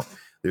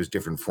 there's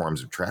different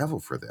forms of travel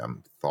for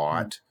them,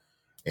 thought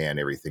and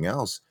everything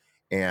else.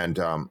 And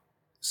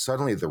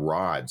suddenly the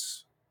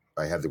rods,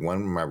 I had the one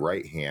in my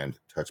right hand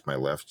touch my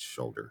left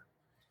shoulder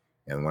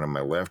and one in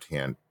my left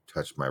hand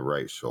touched my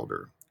right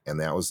shoulder. And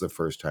that was the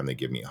first time they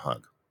give me a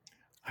hug.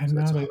 I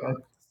know that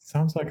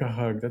sounds like a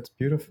hug. That's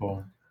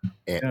beautiful.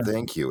 And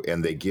thank you.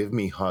 And they give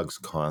me hugs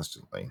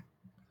constantly.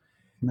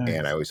 Nice.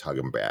 And I always hug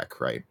them back,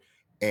 right?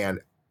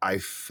 And I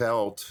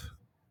felt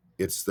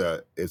it's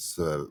the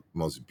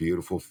most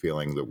beautiful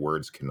feeling that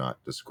words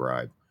cannot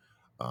describe.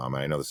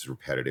 I know this is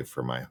repetitive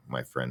for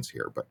my friends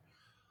here, but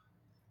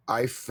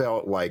I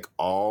felt like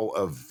all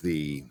of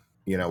the,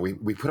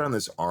 we put on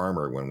this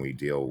armor when we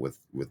deal with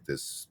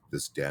this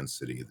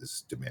density,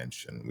 this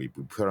dimension. We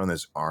put on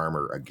this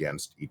armor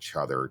against each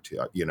other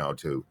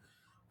to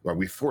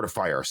we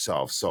fortify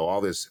ourselves. So all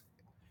this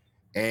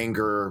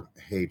anger,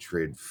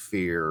 hatred,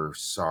 fear,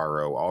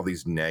 sorrow, all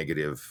these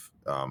negative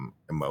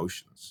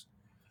emotions,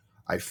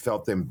 I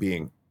felt them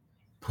being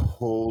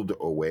pulled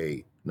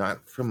away,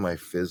 not from my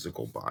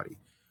physical body,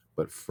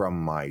 but from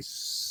my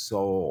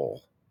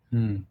soul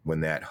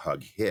when that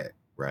hug hit,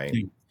 right?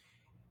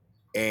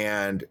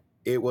 And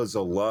it was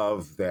a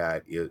love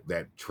that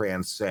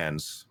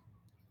transcends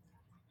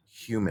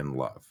human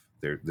love.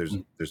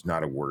 There's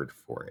not a word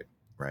for it,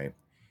 right?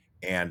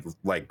 And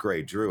like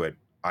Gray Druid,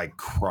 I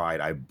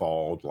cried, I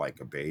bawled like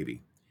a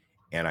baby,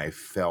 and I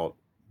felt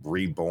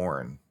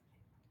reborn.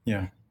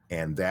 Yeah.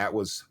 And that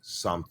was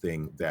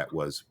something that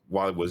was,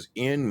 while it was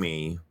in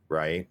me,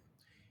 right,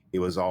 it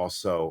was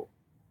also,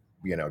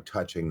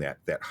 touching that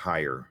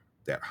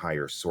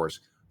higher source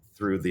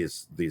through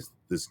this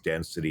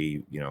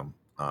density,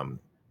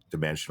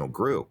 dimensional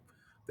group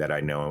that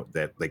I know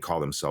that they call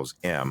themselves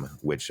M,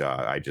 which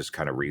I just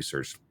kind of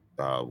researched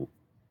uh,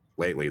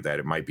 lately, that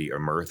it might be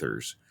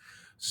emerthers.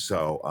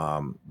 So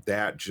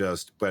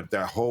but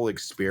that whole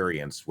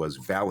experience was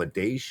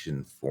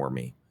validation for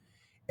me.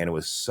 And it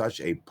was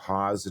such a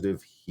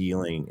positive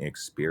healing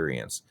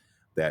experience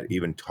that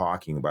even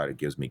talking about it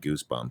gives me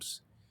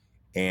goosebumps.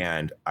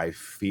 And I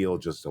feel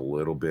just a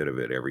little bit of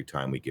it every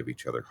time we give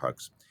each other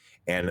hugs.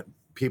 And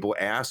people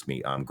ask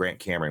me, Grant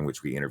Cameron,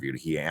 which we interviewed,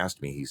 he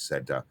asked me, he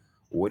said,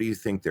 what do you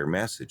think their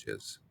message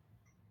is?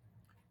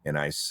 And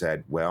I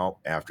said, well,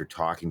 after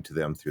talking to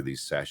them through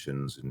these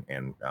sessions,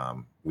 and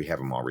we have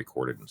them all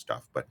recorded and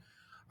stuff, but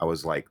I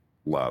was like,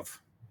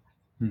 love.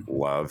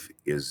 Love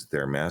is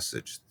their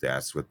message.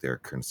 That's what they're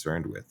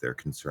concerned with. They're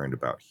concerned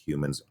about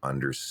humans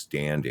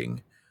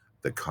understanding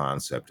the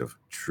concept of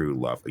true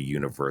love, a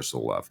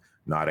universal love,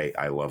 not a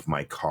I love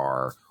my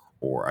car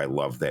or I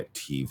love that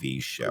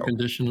TV show.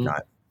 Unconditional.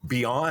 Not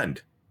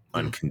beyond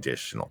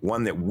unconditional,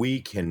 one that we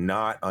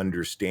cannot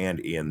understand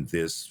in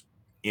this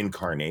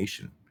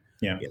incarnation.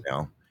 Yeah.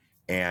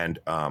 And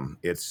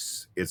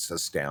it's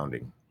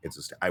astounding.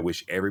 I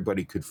wish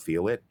everybody could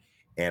feel it,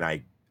 and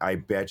I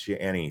bet you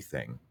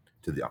anything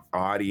to the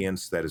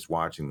audience that is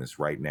watching this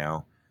right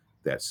now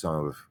that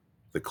some of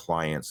the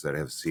clients that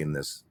have seen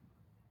this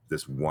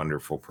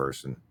wonderful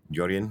person,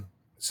 Jorian,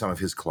 some of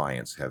his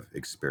clients have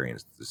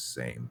experienced the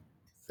same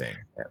thing,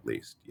 at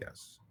least.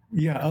 Yes.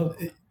 Yeah,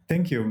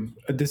 thank you.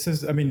 This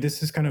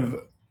is kind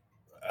of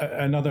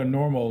another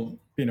normal,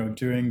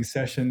 during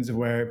sessions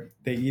where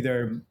they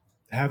either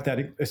have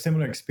a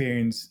similar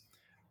experience.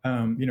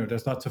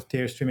 There's lots of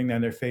tears streaming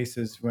down their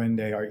faces when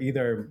they are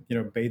either,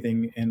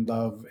 bathing in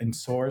love in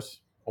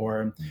source,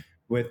 or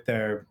with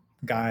their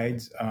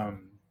guides,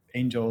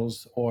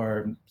 angels,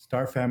 or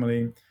star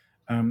family.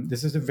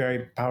 This is a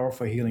very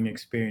powerful healing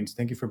experience.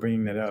 Thank you for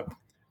bringing that up.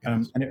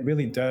 And it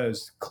really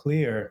does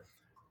clear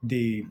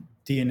the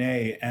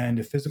DNA and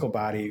the physical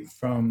body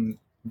from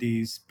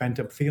these pent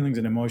up feelings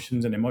and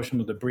emotions and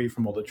emotional debris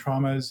from all the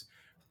traumas,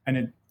 and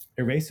it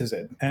erases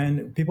it.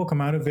 And people come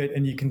out of it,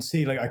 and you can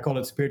see, like, I call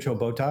it spiritual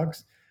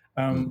Botox.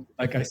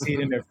 Like, I see it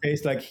in their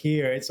face, like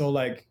here, it's all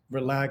like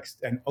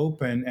relaxed and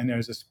open, and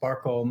there's a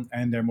sparkle,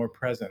 and they're more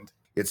present.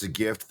 It's a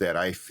gift that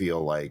I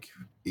feel like,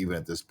 even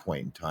at this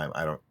point in time,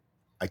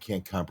 I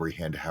can't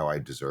comprehend how I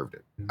deserved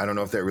it. I don't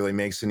know if that really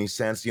makes any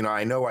sense.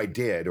 I know I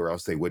did, or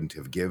else they wouldn't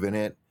have given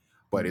it,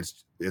 but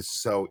it's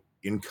so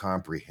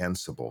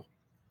incomprehensible,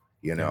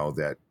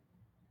 that,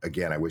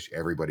 again, I wish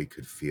everybody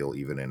could feel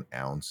even an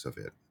ounce of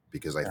it,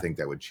 because I think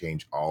that would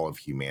change all of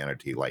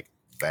humanity like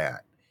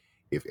that,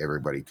 if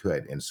everybody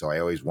could. And so I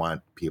always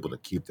want people to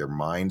keep their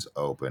minds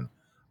open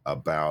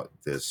about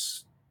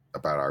this,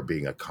 about our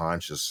being a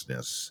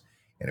consciousness.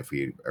 And if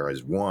we are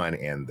as one,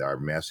 and our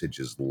message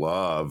is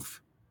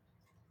love,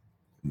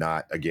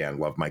 not, again,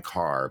 love my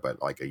car,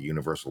 but like a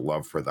universal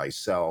love for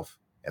thyself,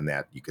 and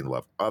that you can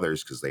love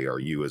others because they are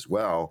you as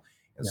well.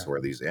 And so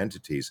are these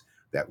entities.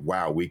 That,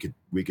 wow, we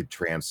could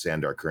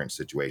transcend our current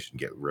situation,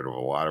 get rid of a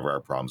lot of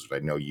our problems,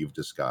 which I know you've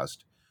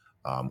discussed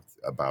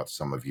about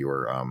some of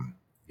your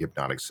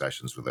hypnotic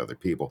sessions with other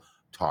people,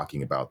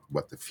 talking about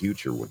what the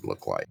future would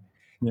look like.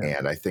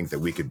 And I think that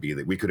we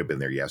could have been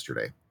there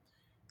yesterday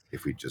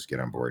if we just get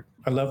on board.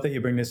 I love that you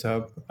bring this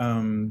up.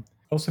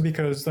 Also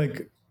because,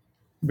 like,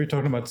 we're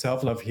talking about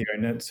self-love here,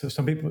 and so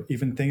some people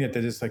even think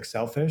that is like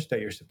selfish,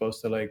 that you're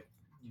supposed to like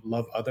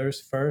love others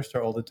first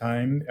or all the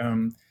time.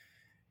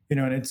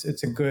 And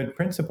it's a good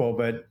principle,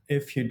 but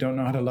if you don't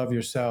know how to love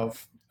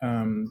yourself,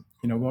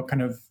 what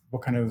kind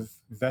of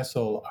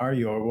vessel are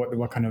you, or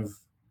what kind of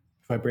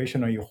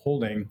vibration are you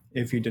holding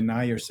if you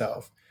deny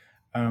yourself?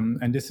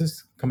 And this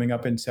is coming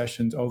up in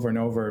sessions over and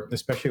over,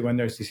 especially when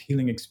there's these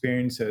healing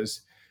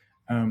experiences,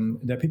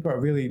 that people are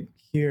really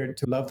here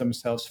to love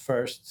themselves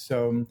first,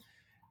 so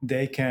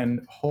they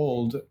can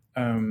hold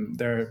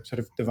their sort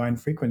of divine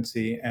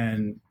frequency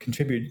and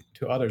contribute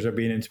to others, or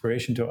be an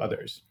inspiration to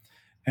others.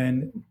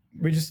 And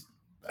we just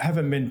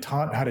haven't been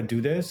taught how to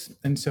do this.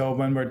 And so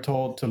when we're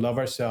told to love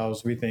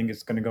ourselves, we think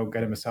it's going to go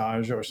get a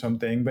massage or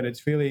something. But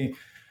it's really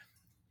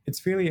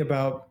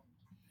about,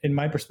 in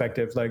my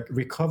perspective, like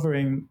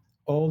recovering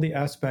all the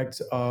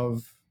aspects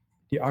of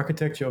the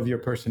architecture of your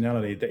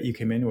personality that you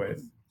came in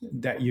with,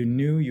 that you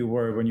knew you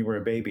were when you were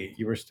a baby.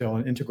 You were still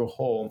an integral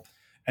whole.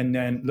 And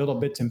then little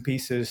bits and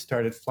pieces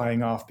started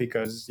flying off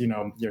because,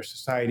 your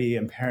society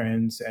and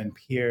parents and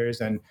peers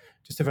and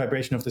just the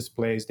vibration of this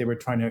place, they were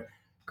trying to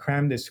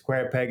cram this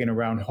square peg in a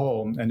round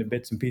hole, and the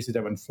bits and pieces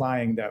that went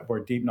flying that were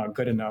deep, not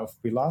good enough,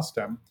 we lost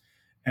them.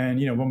 And,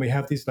 when we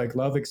have these like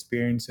love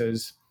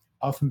experiences,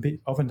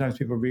 oftentimes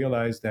people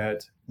realize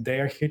that they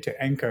are here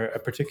to anchor a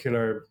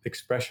particular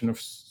expression of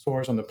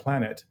source on the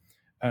planet,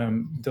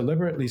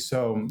 deliberately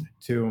so,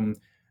 to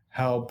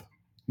help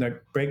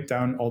like break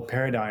down old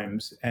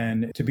paradigms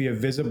and to be a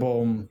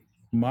visible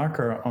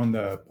marker on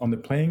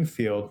the playing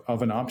field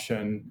of an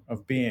option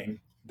of being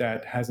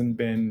that hasn't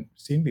been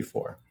seen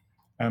before.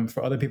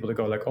 For other people to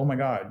go like, oh my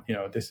God,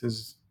 this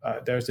is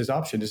there's this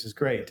option, this is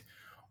great.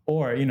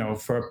 Or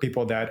for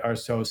people that are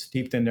so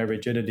steeped in their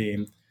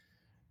rigidity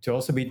to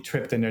also be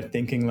tripped in their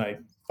thinking like,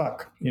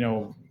 fuck,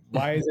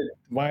 why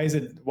is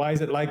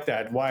it like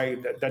that? Why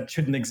that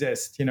shouldn't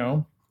exist?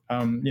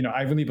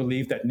 I really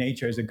believe that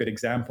nature is a good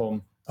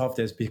example of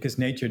this because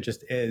nature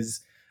just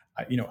is.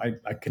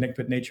 I connect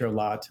with nature a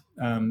lot.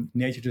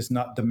 Nature does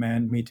not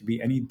demand me to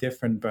be any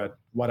different but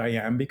what I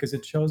am because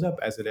it shows up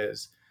as it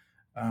is.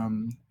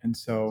 And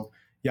so,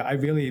 yeah, I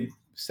really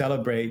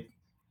celebrate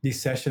these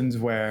sessions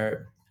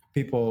where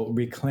people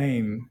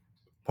reclaim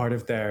part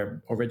of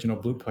their original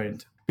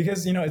blueprint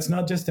because it's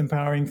not just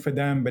empowering for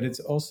them, but it's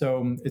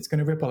going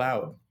to ripple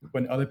out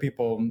when other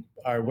people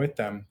are with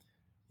them.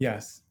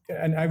 Yes,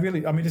 and I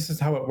mean, this is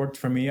how it worked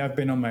for me. I've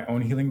been on my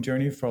own healing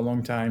journey for a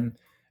long time,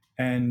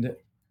 and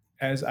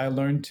as I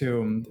learned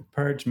to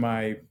purge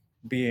my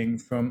being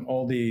from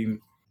all the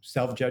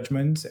self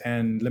judgments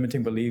and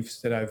limiting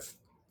beliefs that I've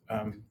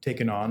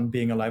taken on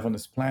being alive on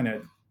this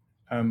planet,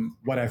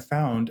 what I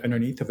found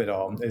underneath of it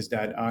all is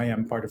that I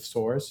am part of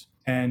Source.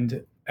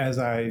 And as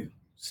I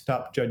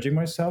stopped judging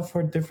myself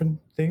for different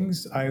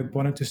things, I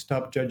wanted to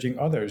stop judging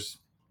others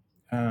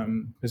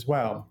as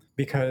well.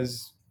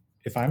 Because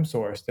if I'm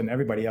Source, then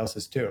everybody else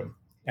is too.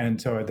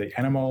 And so are the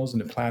animals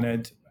and the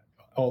planet,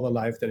 all the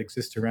life that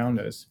exists around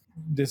us.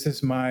 This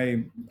is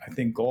my, I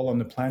think, goal on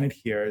the planet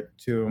here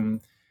to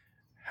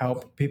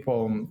help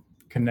people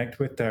connect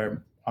with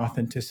their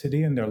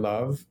authenticity and their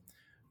love,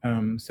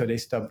 so they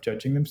stop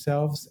judging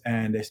themselves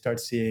and they start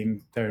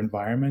seeing their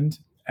environment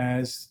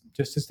as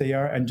just as they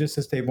are. And just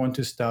as they want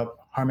to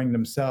stop harming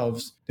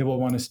themselves, they will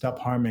want to stop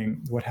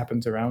harming what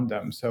happens around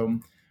them. So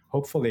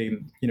hopefully,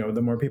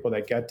 the more people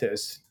that get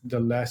this,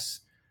 the less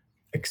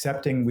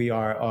accepting we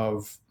are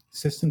of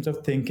systems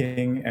of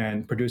thinking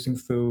and producing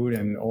food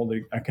and all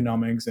the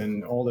economics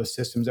and all the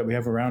systems that we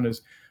have around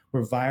us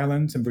where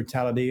violence and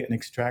brutality and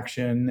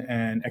extraction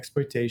and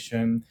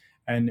exploitation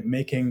and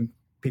making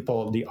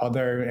people the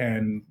other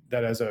and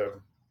that as a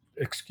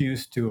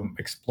excuse to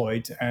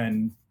exploit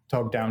and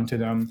talk down to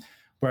them,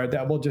 where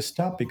that will just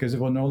stop because it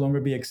will no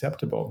longer be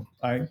acceptable.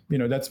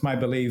 That's my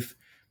belief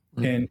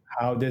in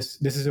how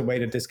this is a way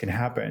that this can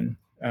happen.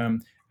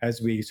 As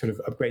we sort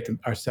of upgrade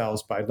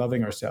ourselves by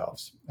loving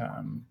ourselves,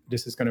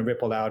 this is going to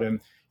ripple out. And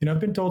I've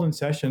been told in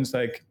sessions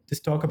like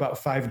just talk about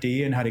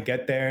 5D and how to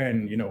get there,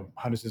 and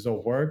how does this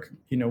all work.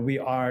 We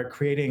are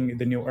creating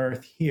the new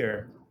Earth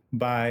here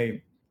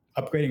by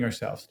upgrading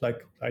ourselves,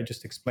 like I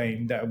just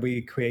explained, that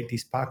we create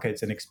these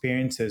pockets and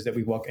experiences that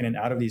we walk in and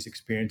out of these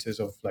experiences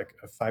of like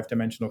a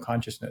 5-dimensional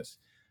consciousness.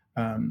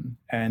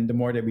 And the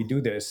more that we do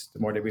this, the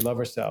more that we love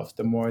ourselves,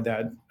 the more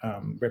that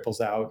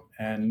ripples out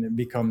and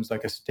becomes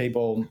like a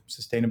stable,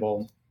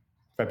 sustainable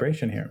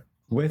vibration here.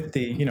 With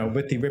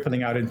the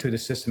rippling out into the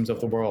systems of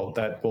the world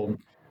that will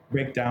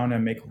break down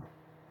and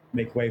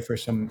make way for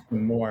some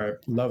more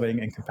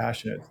loving and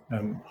compassionate,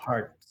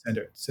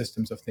 heart-centered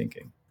systems of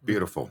thinking.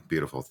 Beautiful,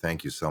 beautiful.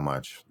 Thank you so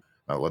much.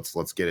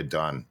 Let's get it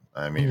done.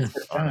 I mean,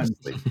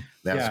 honestly,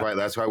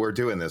 that's why we're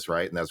doing this,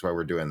 right? And that's why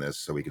we're doing this,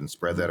 so we can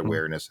spread that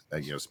awareness,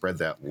 spread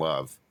that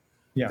love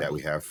that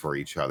we have for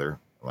each other.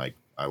 Like,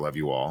 I love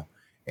you all,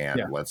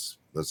 and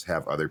let's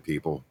have other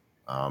people,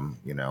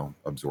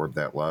 absorb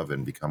that love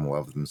and become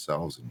love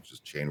themselves, and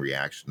just chain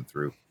reaction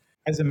through.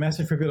 As a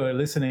message for people that are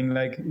listening,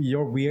 like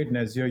your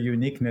weirdness, your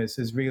uniqueness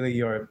is really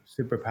your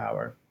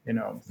superpower.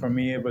 For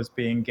me, it was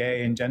being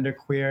gay and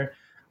genderqueer.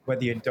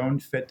 Whether you don't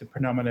fit the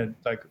predominant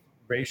like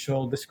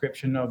racial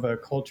description of a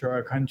culture or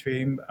a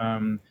country,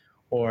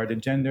 or the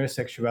gender,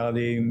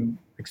 sexuality,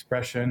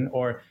 expression,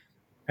 or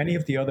any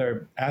of the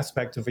other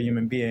aspects of a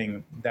human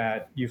being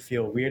that you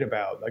feel weird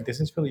about, like this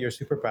is really your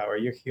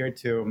superpower. You're here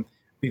to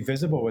be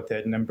visible with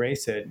it and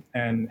embrace it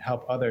and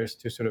help others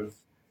to sort of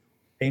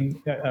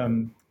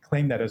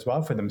claim that as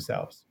well for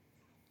themselves.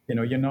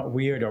 You're not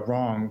weird or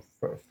wrong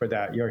for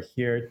that. You're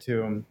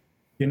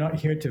not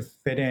here to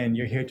fit in.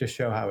 You're here to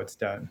show how it's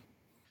done.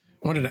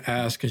 I wanted to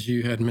ask, because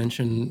you had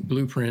mentioned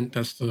blueprint,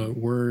 that's the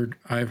word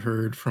I've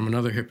heard from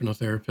another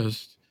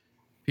hypnotherapist.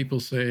 People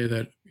say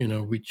that,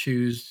 we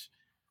choose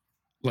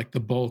like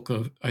the bulk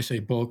of, I say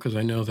bulk because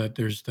I know that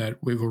there's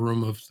that wiggle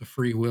room of the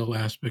free will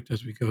aspect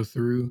as we go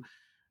through.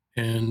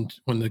 And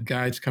when the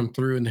guides come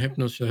through in the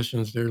hypno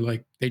sessions,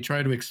 they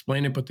try to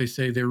explain it, but they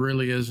say there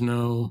really is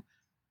no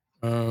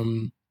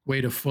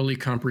way to fully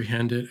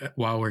comprehend it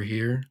while we're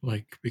here.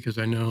 Like, because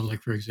I know,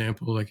 like, for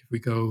example, like if we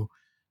go,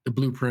 the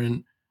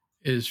blueprint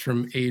is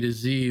from A to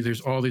Z,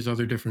 there's all these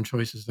other different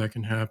choices that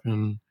can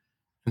happen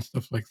and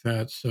stuff like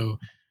that. So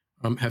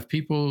have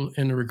people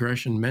in the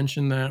regression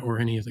mentioned that, or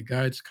any of the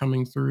guides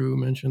coming through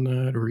mention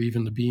that, or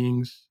even the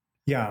beings?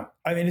 Yeah,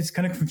 I mean, it's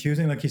kind of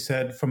confusing, like you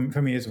said, for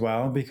me as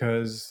well,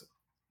 because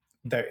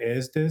there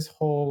is this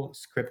whole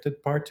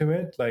scripted part to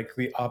it. Like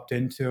we opt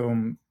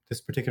into this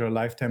particular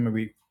lifetime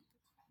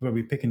where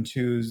we pick and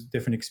choose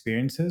different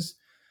experiences.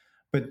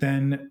 But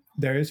then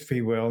there is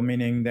free will,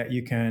 meaning that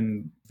you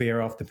can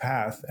veer off the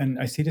path. And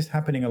I see this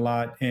happening a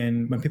lot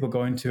in when people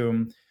go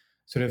into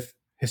sort of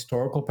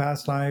historical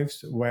past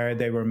lives where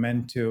they were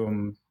meant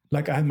to,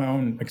 like I had my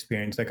own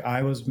experience. Like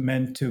I was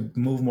meant to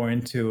move more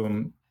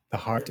into the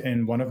heart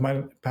in one of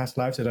my past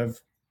lives that I've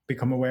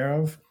become aware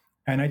of,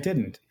 and I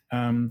didn't.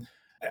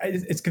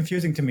 It's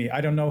confusing to me. I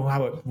don't know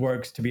how it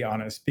works, to be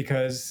honest,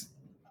 because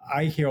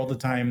I hear all the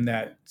time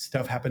that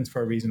stuff happens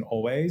for a reason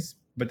always,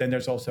 but then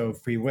there's also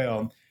free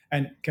will.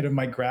 And kind of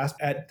my grasp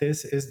at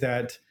this is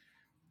that,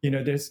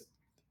 there's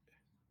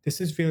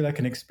this is really like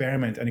an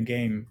experiment and a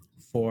game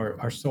for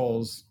our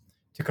souls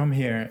to come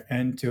here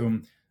and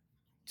to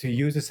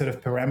use a set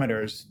of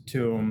parameters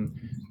to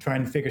try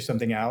and figure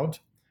something out.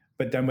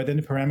 But then within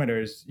the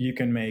parameters, you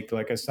can make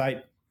like a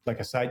side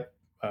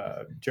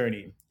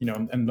journey,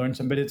 and learn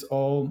some. But it's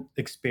all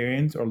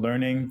experience or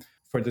learning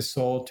for the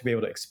soul to be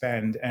able to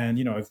expand. And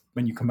if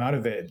when you come out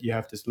of it, you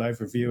have this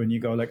live review, and you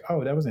go like,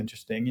 "Oh, that was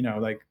interesting."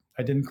 Like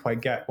I didn't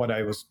quite get what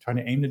I was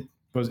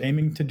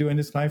aiming to do in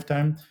this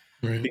lifetime,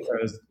 Right.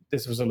 because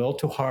this was a little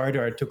too hard,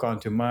 or I took on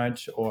too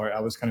much, or I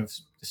was kind of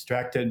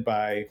distracted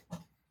by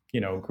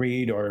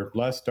greed or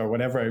lust or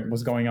whatever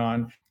was going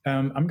on.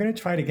 I'm going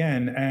to try it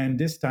again, and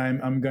this time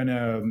I'm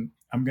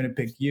gonna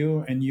pick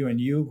you and you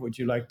and you. Would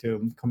you like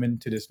to come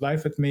into this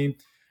life with me?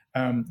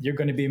 You're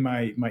going to be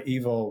my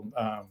evil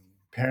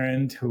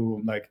parent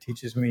who like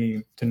teaches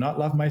me to not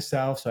love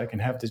myself, so I can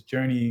have this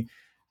journey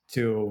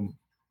to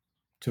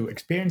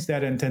experience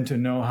that and tend to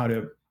know how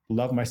to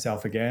love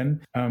myself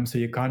again. So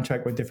you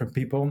contract with different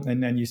people,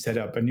 and then you set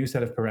up a new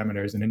set of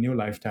parameters in a new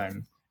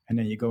lifetime, and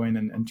then you go in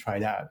and try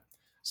that.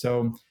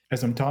 So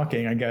as I'm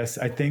talking, I guess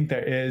I think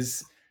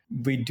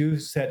we do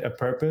set a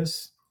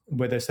purpose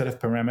with a set of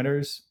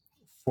parameters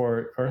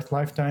for Earth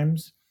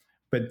lifetimes,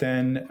 but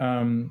then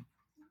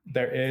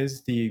there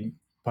is the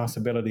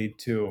possibility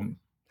to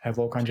have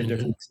all kinds of Change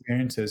different it.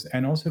 experiences,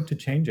 and also to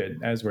change it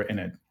as we're in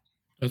it.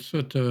 That's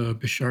what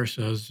Bashar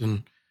says,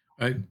 and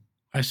I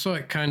I saw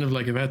it kind of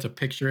like, if I had to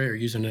picture it or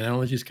use an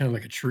analogy, it's kind of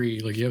like a tree.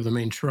 Like you have the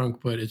main trunk,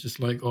 but it's just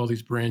like all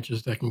these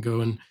branches that can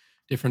go in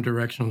different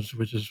directions,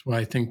 which is why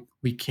I think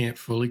we can't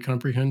fully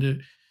comprehend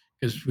it,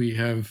 because we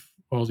have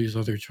all these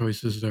other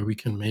choices that we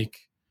can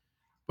make,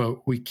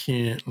 but we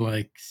can't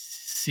like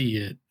see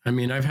it. I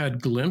mean, I've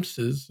had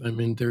glimpses. I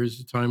mean, there's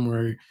a time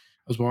where I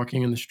was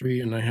walking in the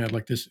street and I had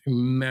like this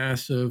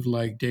massive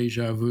like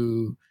deja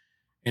vu,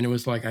 and it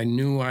was like I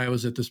knew I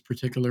was at this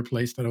particular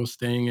place that I was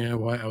staying at,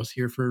 why I was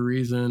here for a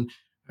reason.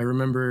 I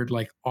remembered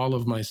like all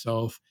of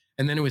myself,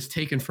 and then it was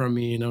taken from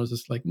me, and I was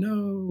just like,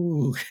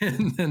 no.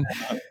 And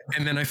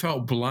then I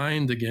felt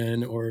blind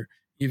again, or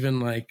even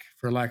like,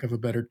 for lack of a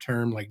better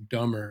term, like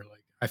dumber.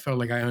 Like I felt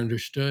like I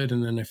understood,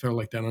 and then I felt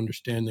like that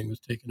understanding was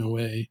taken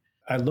away.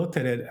 I looked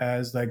at it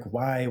as like,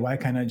 why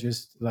can't I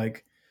just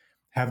like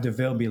have the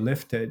veil be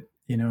lifted?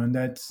 And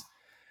that's,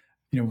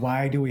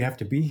 why do we have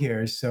to be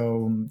here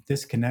so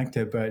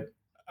disconnected? But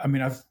I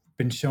mean, I've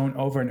been shown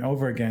over and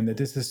over again that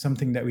this is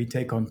something that we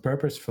take on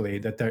purposefully,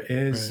 that there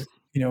is,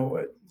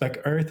 Right.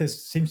 like Earth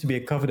seems to be a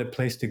coveted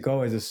place to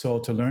go as a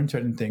soul to learn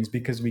certain things,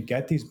 because we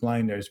get these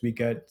blinders, we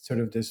get sort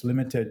of this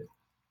limited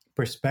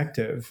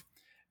perspective,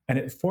 and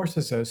it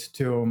forces us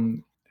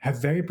to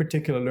have very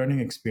particular learning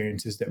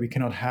experiences that we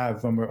cannot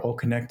have when we're all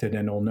connected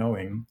and all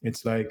knowing.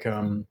 It's like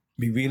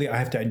I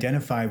have to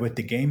identify with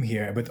the game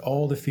here, with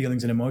all the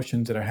feelings and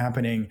emotions that are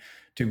happening,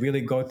 to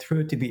really go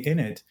through it, to be in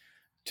it,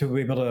 to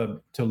be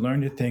able to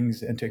learn the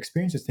things and to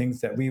experience the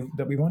things that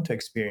we want to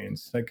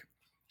experience. Like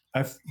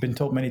I've been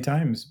told many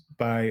times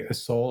by a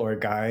soul or a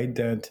guide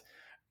that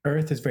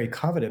Earth is very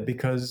coveted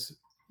because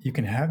you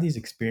can have these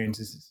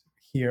experiences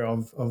here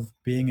of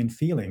being in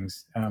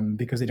feelings,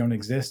 because they don't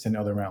exist in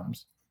other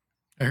realms.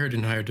 I heard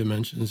in higher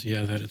dimensions,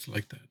 yeah, that it's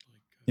like that.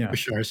 Like Yeah.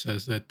 Bashar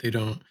says that they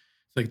don't.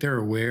 It's like they're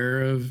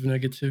aware of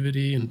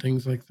negativity and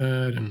things like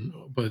that, and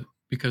but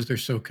because they're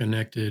so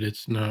connected,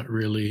 it's not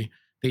really.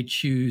 They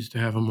choose to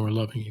have a more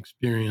loving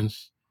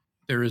experience.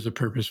 There is a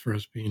purpose for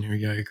us being here.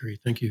 Yeah, I agree.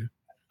 Thank you.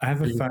 Are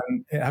you-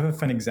 I have a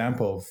fun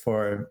example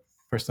for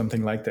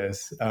something like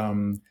this.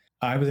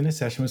 I was in a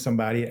session with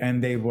somebody,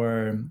 and they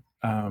were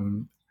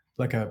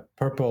like a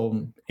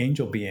purple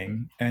angel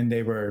being, and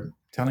they were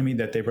telling me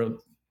that they were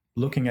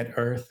looking at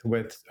Earth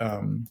with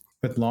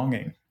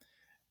longing,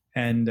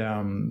 and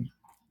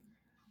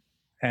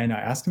and I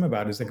asked them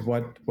about it. It's like,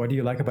 what do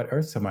you like about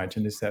Earth so much?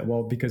 And they said,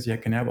 well, because you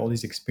can have all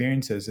these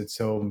experiences. It's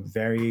so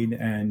varied,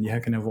 and you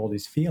can have all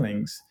these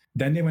feelings.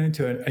 Then they went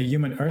into a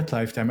human Earth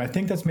lifetime. I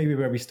think that's maybe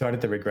where we started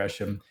the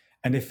regression.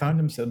 And they found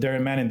themselves, they're a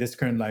man in this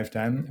current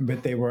lifetime,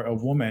 but they were a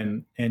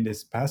woman in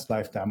this past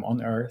lifetime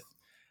on Earth,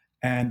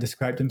 and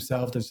described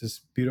themselves as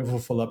this beautiful,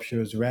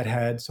 voluptuous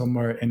redhead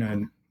somewhere in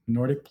a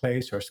Nordic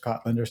place or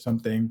Scotland or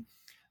something.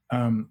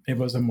 It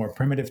was a more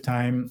primitive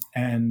time,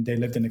 and they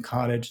lived in a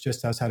cottage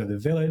just outside of the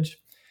village.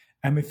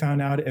 And we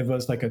found out it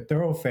was like a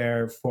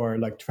thoroughfare for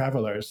like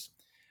travelers,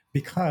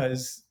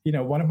 because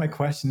one of my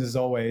questions is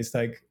always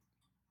like,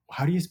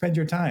 how do you spend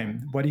your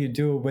time? What do you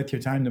do with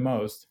your time the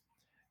most?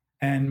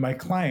 And my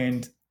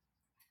client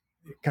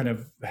kind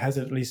of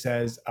hesitantly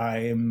says,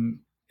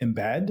 I'm in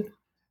bed.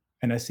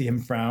 And I see him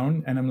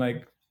frown, and I'm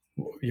like,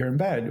 you're in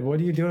bed. What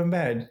do you do in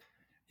bed?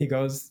 He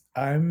goes,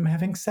 I'm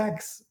having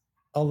sex,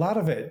 a lot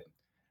of it.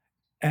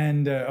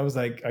 And I was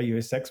like, are you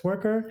a sex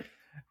worker?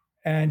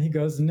 And he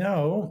goes,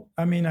 no,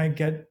 I mean, I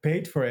get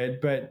paid for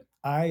it, but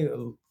I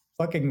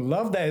fucking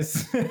love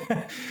this. And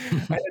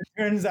it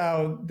turns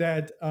out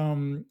that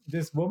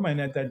this woman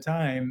at that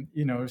time,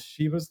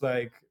 she was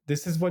like,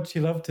 this is what she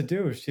loved to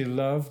do. She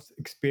loved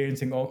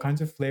experiencing all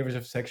kinds of flavors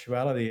of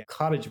sexuality.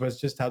 Cottage was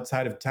just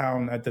outside of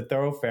town at the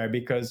thoroughfare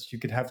because you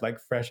could have like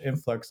fresh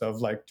influx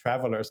of like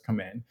travelers come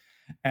in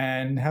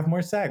and have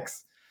more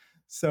sex.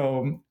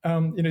 So,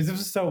 this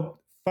was so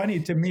funny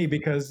to me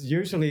because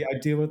usually I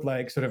deal with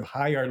like sort of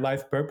higher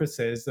life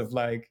purposes of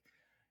like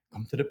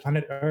come to the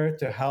planet Earth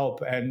to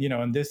help,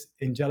 and this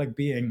angelic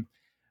being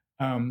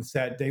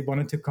said they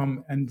wanted to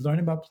come and learn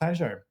about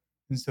pleasure,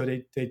 and so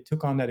they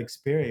took on that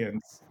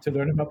experience to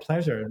learn about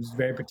pleasure. It was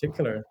very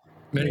particular.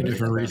 Many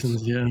different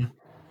reasons. Yeah.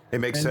 It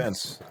makes And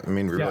sense. I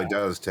mean, it really yeah,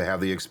 does to have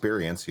the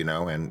experience, and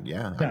I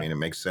yeah. mean, it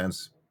makes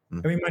sense.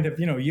 And we might have,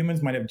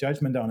 humans might have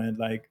judgment on it,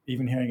 like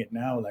even hearing it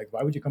now, like,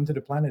 why would you come to the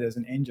planet as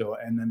an angel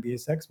and then be a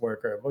sex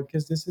worker? Well,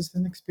 because this is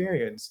an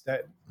experience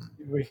that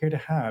we're here to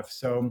have.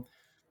 So,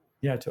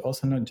 yeah, to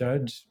also not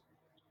judge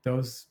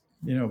those,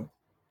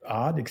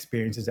 odd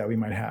experiences that we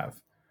might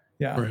have.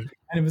 Yeah. Right.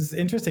 And it was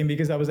interesting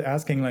because I was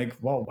asking, like,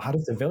 well, how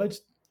does the village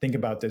think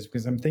about this?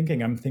 Because I'm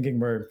thinking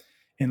we're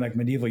in like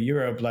medieval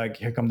Europe, like,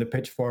 here come the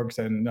pitchforks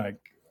and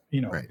like,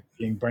 Right.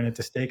 being burned at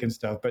the stake and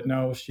stuff. But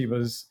no, she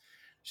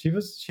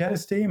had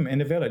esteem in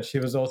the village. She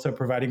was also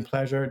providing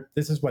pleasure.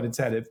 This is what it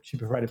said. She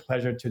provided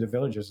pleasure to the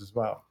villagers as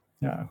well.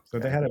 Yeah. So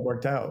they had it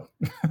worked out.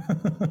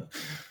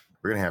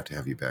 We're going to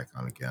have you back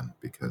on again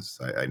because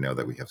I know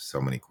that we have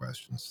so many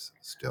questions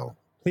still.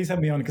 Please have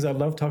me on because I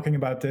love talking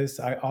about this.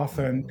 I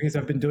often, because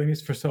I've been doing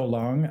this for so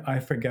long, I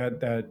forget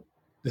that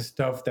the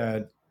stuff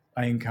that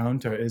I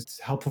encounter is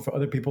helpful for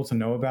other people to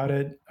know about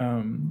it.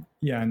 And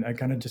I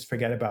kind of just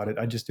forget about it.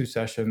 I just do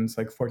sessions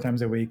like 4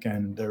 times a week,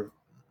 and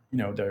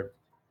they're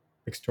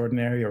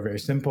extraordinary or very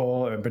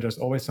simple, but there's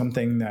always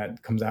something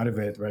that comes out of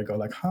it where I go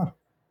like,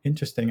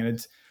 interesting. And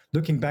it's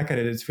looking back at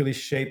it, it's really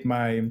shaped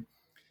my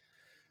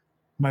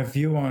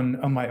view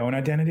on my own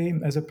identity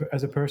as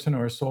a person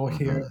or a soul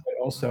here, but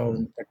also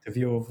like the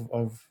view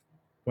of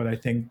what I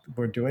think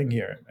we're doing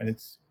here.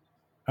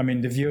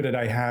 And the view that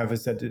I have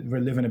is that we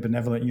live in a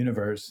benevolent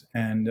universe,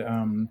 and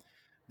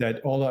that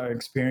all our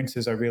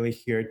experiences are really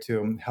here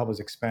to help us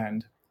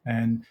expand,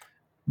 and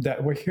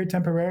that we're here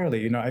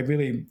temporarily. I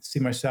really see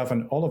myself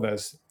and all of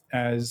us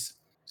as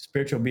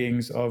spiritual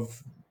beings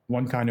of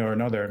one kind or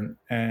another,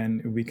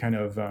 and we kind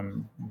of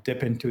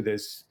dip into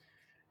this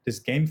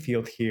game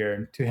field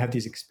here to have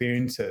these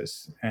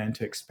experiences and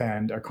to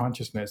expand our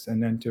consciousness,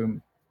 and then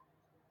to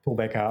pull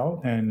back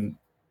out and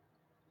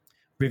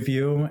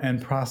review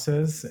and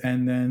process,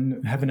 and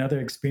then have another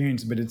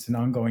experience. But it's an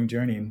ongoing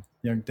journey.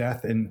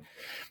 Death, in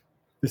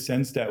the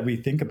sense that we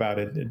think about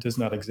it, it does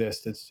not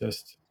exist. It's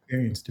just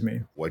experience to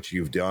me. What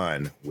you've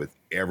done with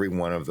every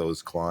one of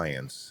those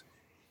clients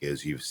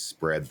is you've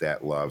spread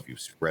that love, you've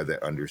spread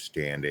that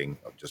understanding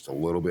of just a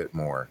little bit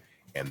more,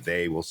 and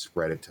they will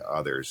spread it to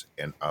others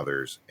and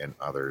others and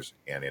others.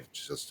 And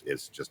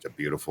it's just a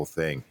beautiful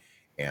thing.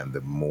 And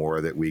the more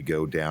that we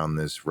go down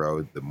this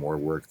road, the more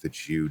work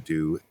that you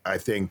do, I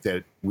think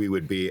that we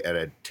would be at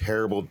a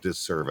terrible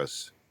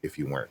disservice if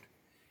you weren't.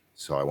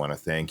 So I want to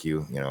thank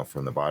you,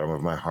 from the bottom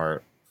of my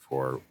heart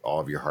for all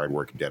of your hard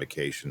work and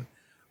dedication.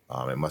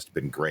 It must have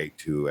been great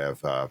to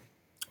have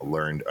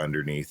learned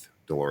underneath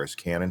Dolores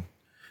Cannon.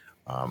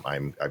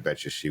 I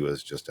bet you she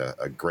was just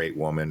a great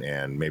woman,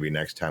 and maybe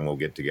next time we'll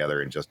get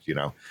together and just,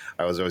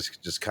 I was always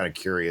just kind of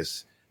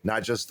curious,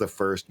 not just the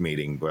first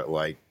meeting, but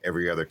like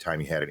every other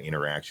time you had an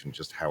interaction,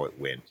 just how it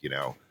went,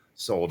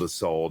 soul to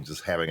soul,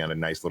 just having a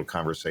nice little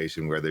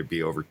conversation, whether it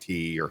be over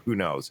tea or who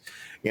knows,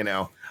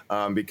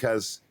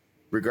 because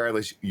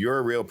regardless, you're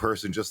a real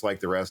person just like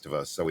the rest of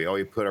us. So we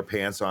always put our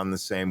pants on the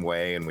same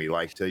way, and we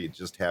like to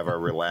just have our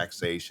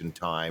relaxation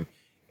time.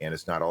 And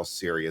it's not all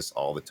serious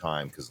all the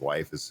time, because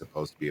life is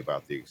supposed to be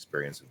about the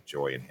experience of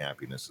joy and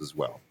happiness as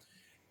well.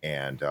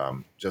 And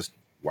just,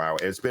 wow,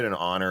 it's been an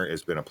honor.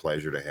 It's been a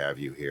pleasure to have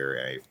you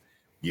here.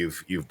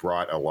 You've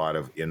brought a lot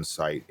of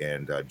insight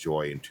and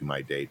joy into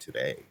my day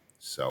today.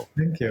 So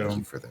Thank you. Thank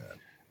you for that.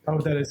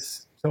 That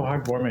is so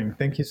heartwarming.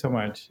 Thank you so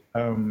much.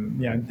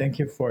 And thank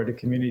you for the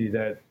community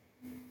that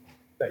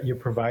you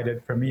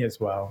provided for me as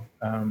well.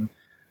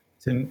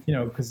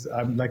 Because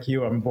I'm like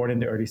you, I'm born in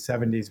the early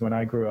 70s. When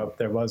I grew up,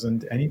 there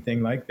wasn't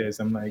anything like this.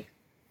 I'm like,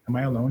 am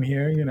I alone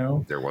here?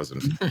 There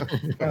wasn't.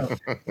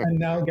 And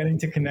now getting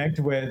to connect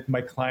with my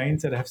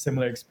clients that have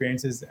similar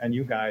experiences, and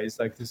you guys,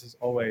 like, this is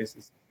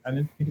always, and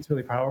I think it's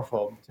really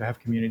powerful to have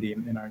community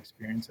in our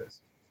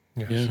experiences.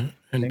 Yes. Yeah.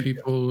 And Thank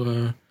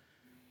people,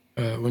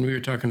 when we were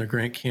talking to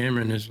Grant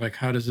Cameron, is like,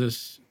 how does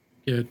this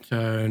get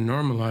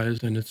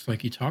normalized? And it's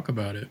like, you talk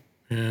about it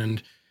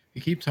and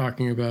you keep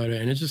talking about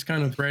it, and it's just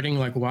kind of spreading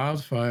like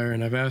wildfire.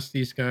 And I've asked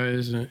these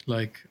guys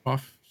like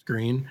off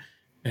screen.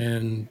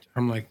 And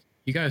I'm like,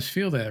 you guys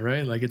feel that,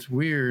 right? Like, it's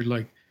weird.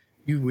 Like,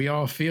 we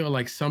all feel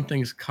like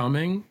something's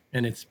coming,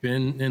 and it's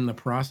been in the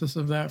process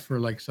of that for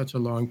like such a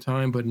long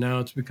time, but now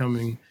it's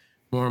becoming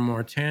more and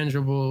more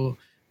tangible.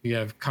 We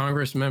have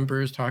Congress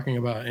members talking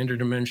about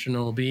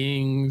interdimensional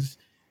beings,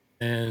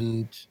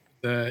 and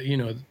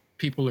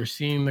people are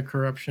seeing the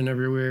corruption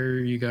everywhere.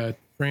 You got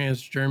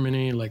France,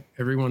 Germany, like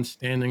everyone's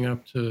standing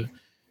up to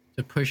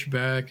push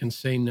back and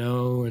say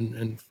no,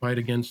 and fight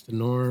against the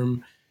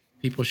norm.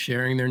 People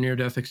sharing their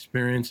near-death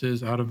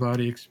experiences,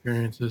 out-of-body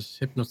experiences,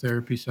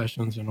 hypnotherapy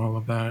sessions, and all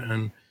of that,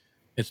 and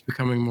it's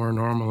becoming more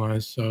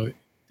normalized. So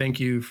thank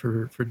you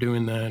for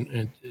doing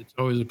that. It's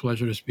always a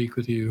pleasure to speak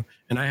with you.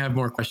 And I have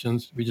more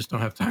questions. We just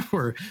don't have time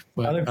for it.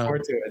 But I look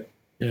forward to it.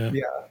 Yeah.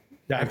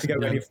 Yeah. I have to get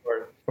ready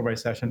for my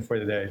session for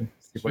today.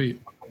 See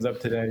Sweet. what comes up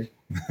today.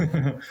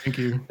 Thank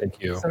you.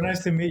 Thank you. So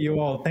nice to meet you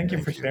all. Thank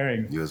you for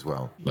sharing. You as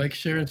well. Like,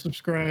 share, and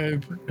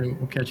subscribe, and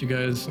we'll catch you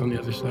guys on the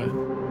other side.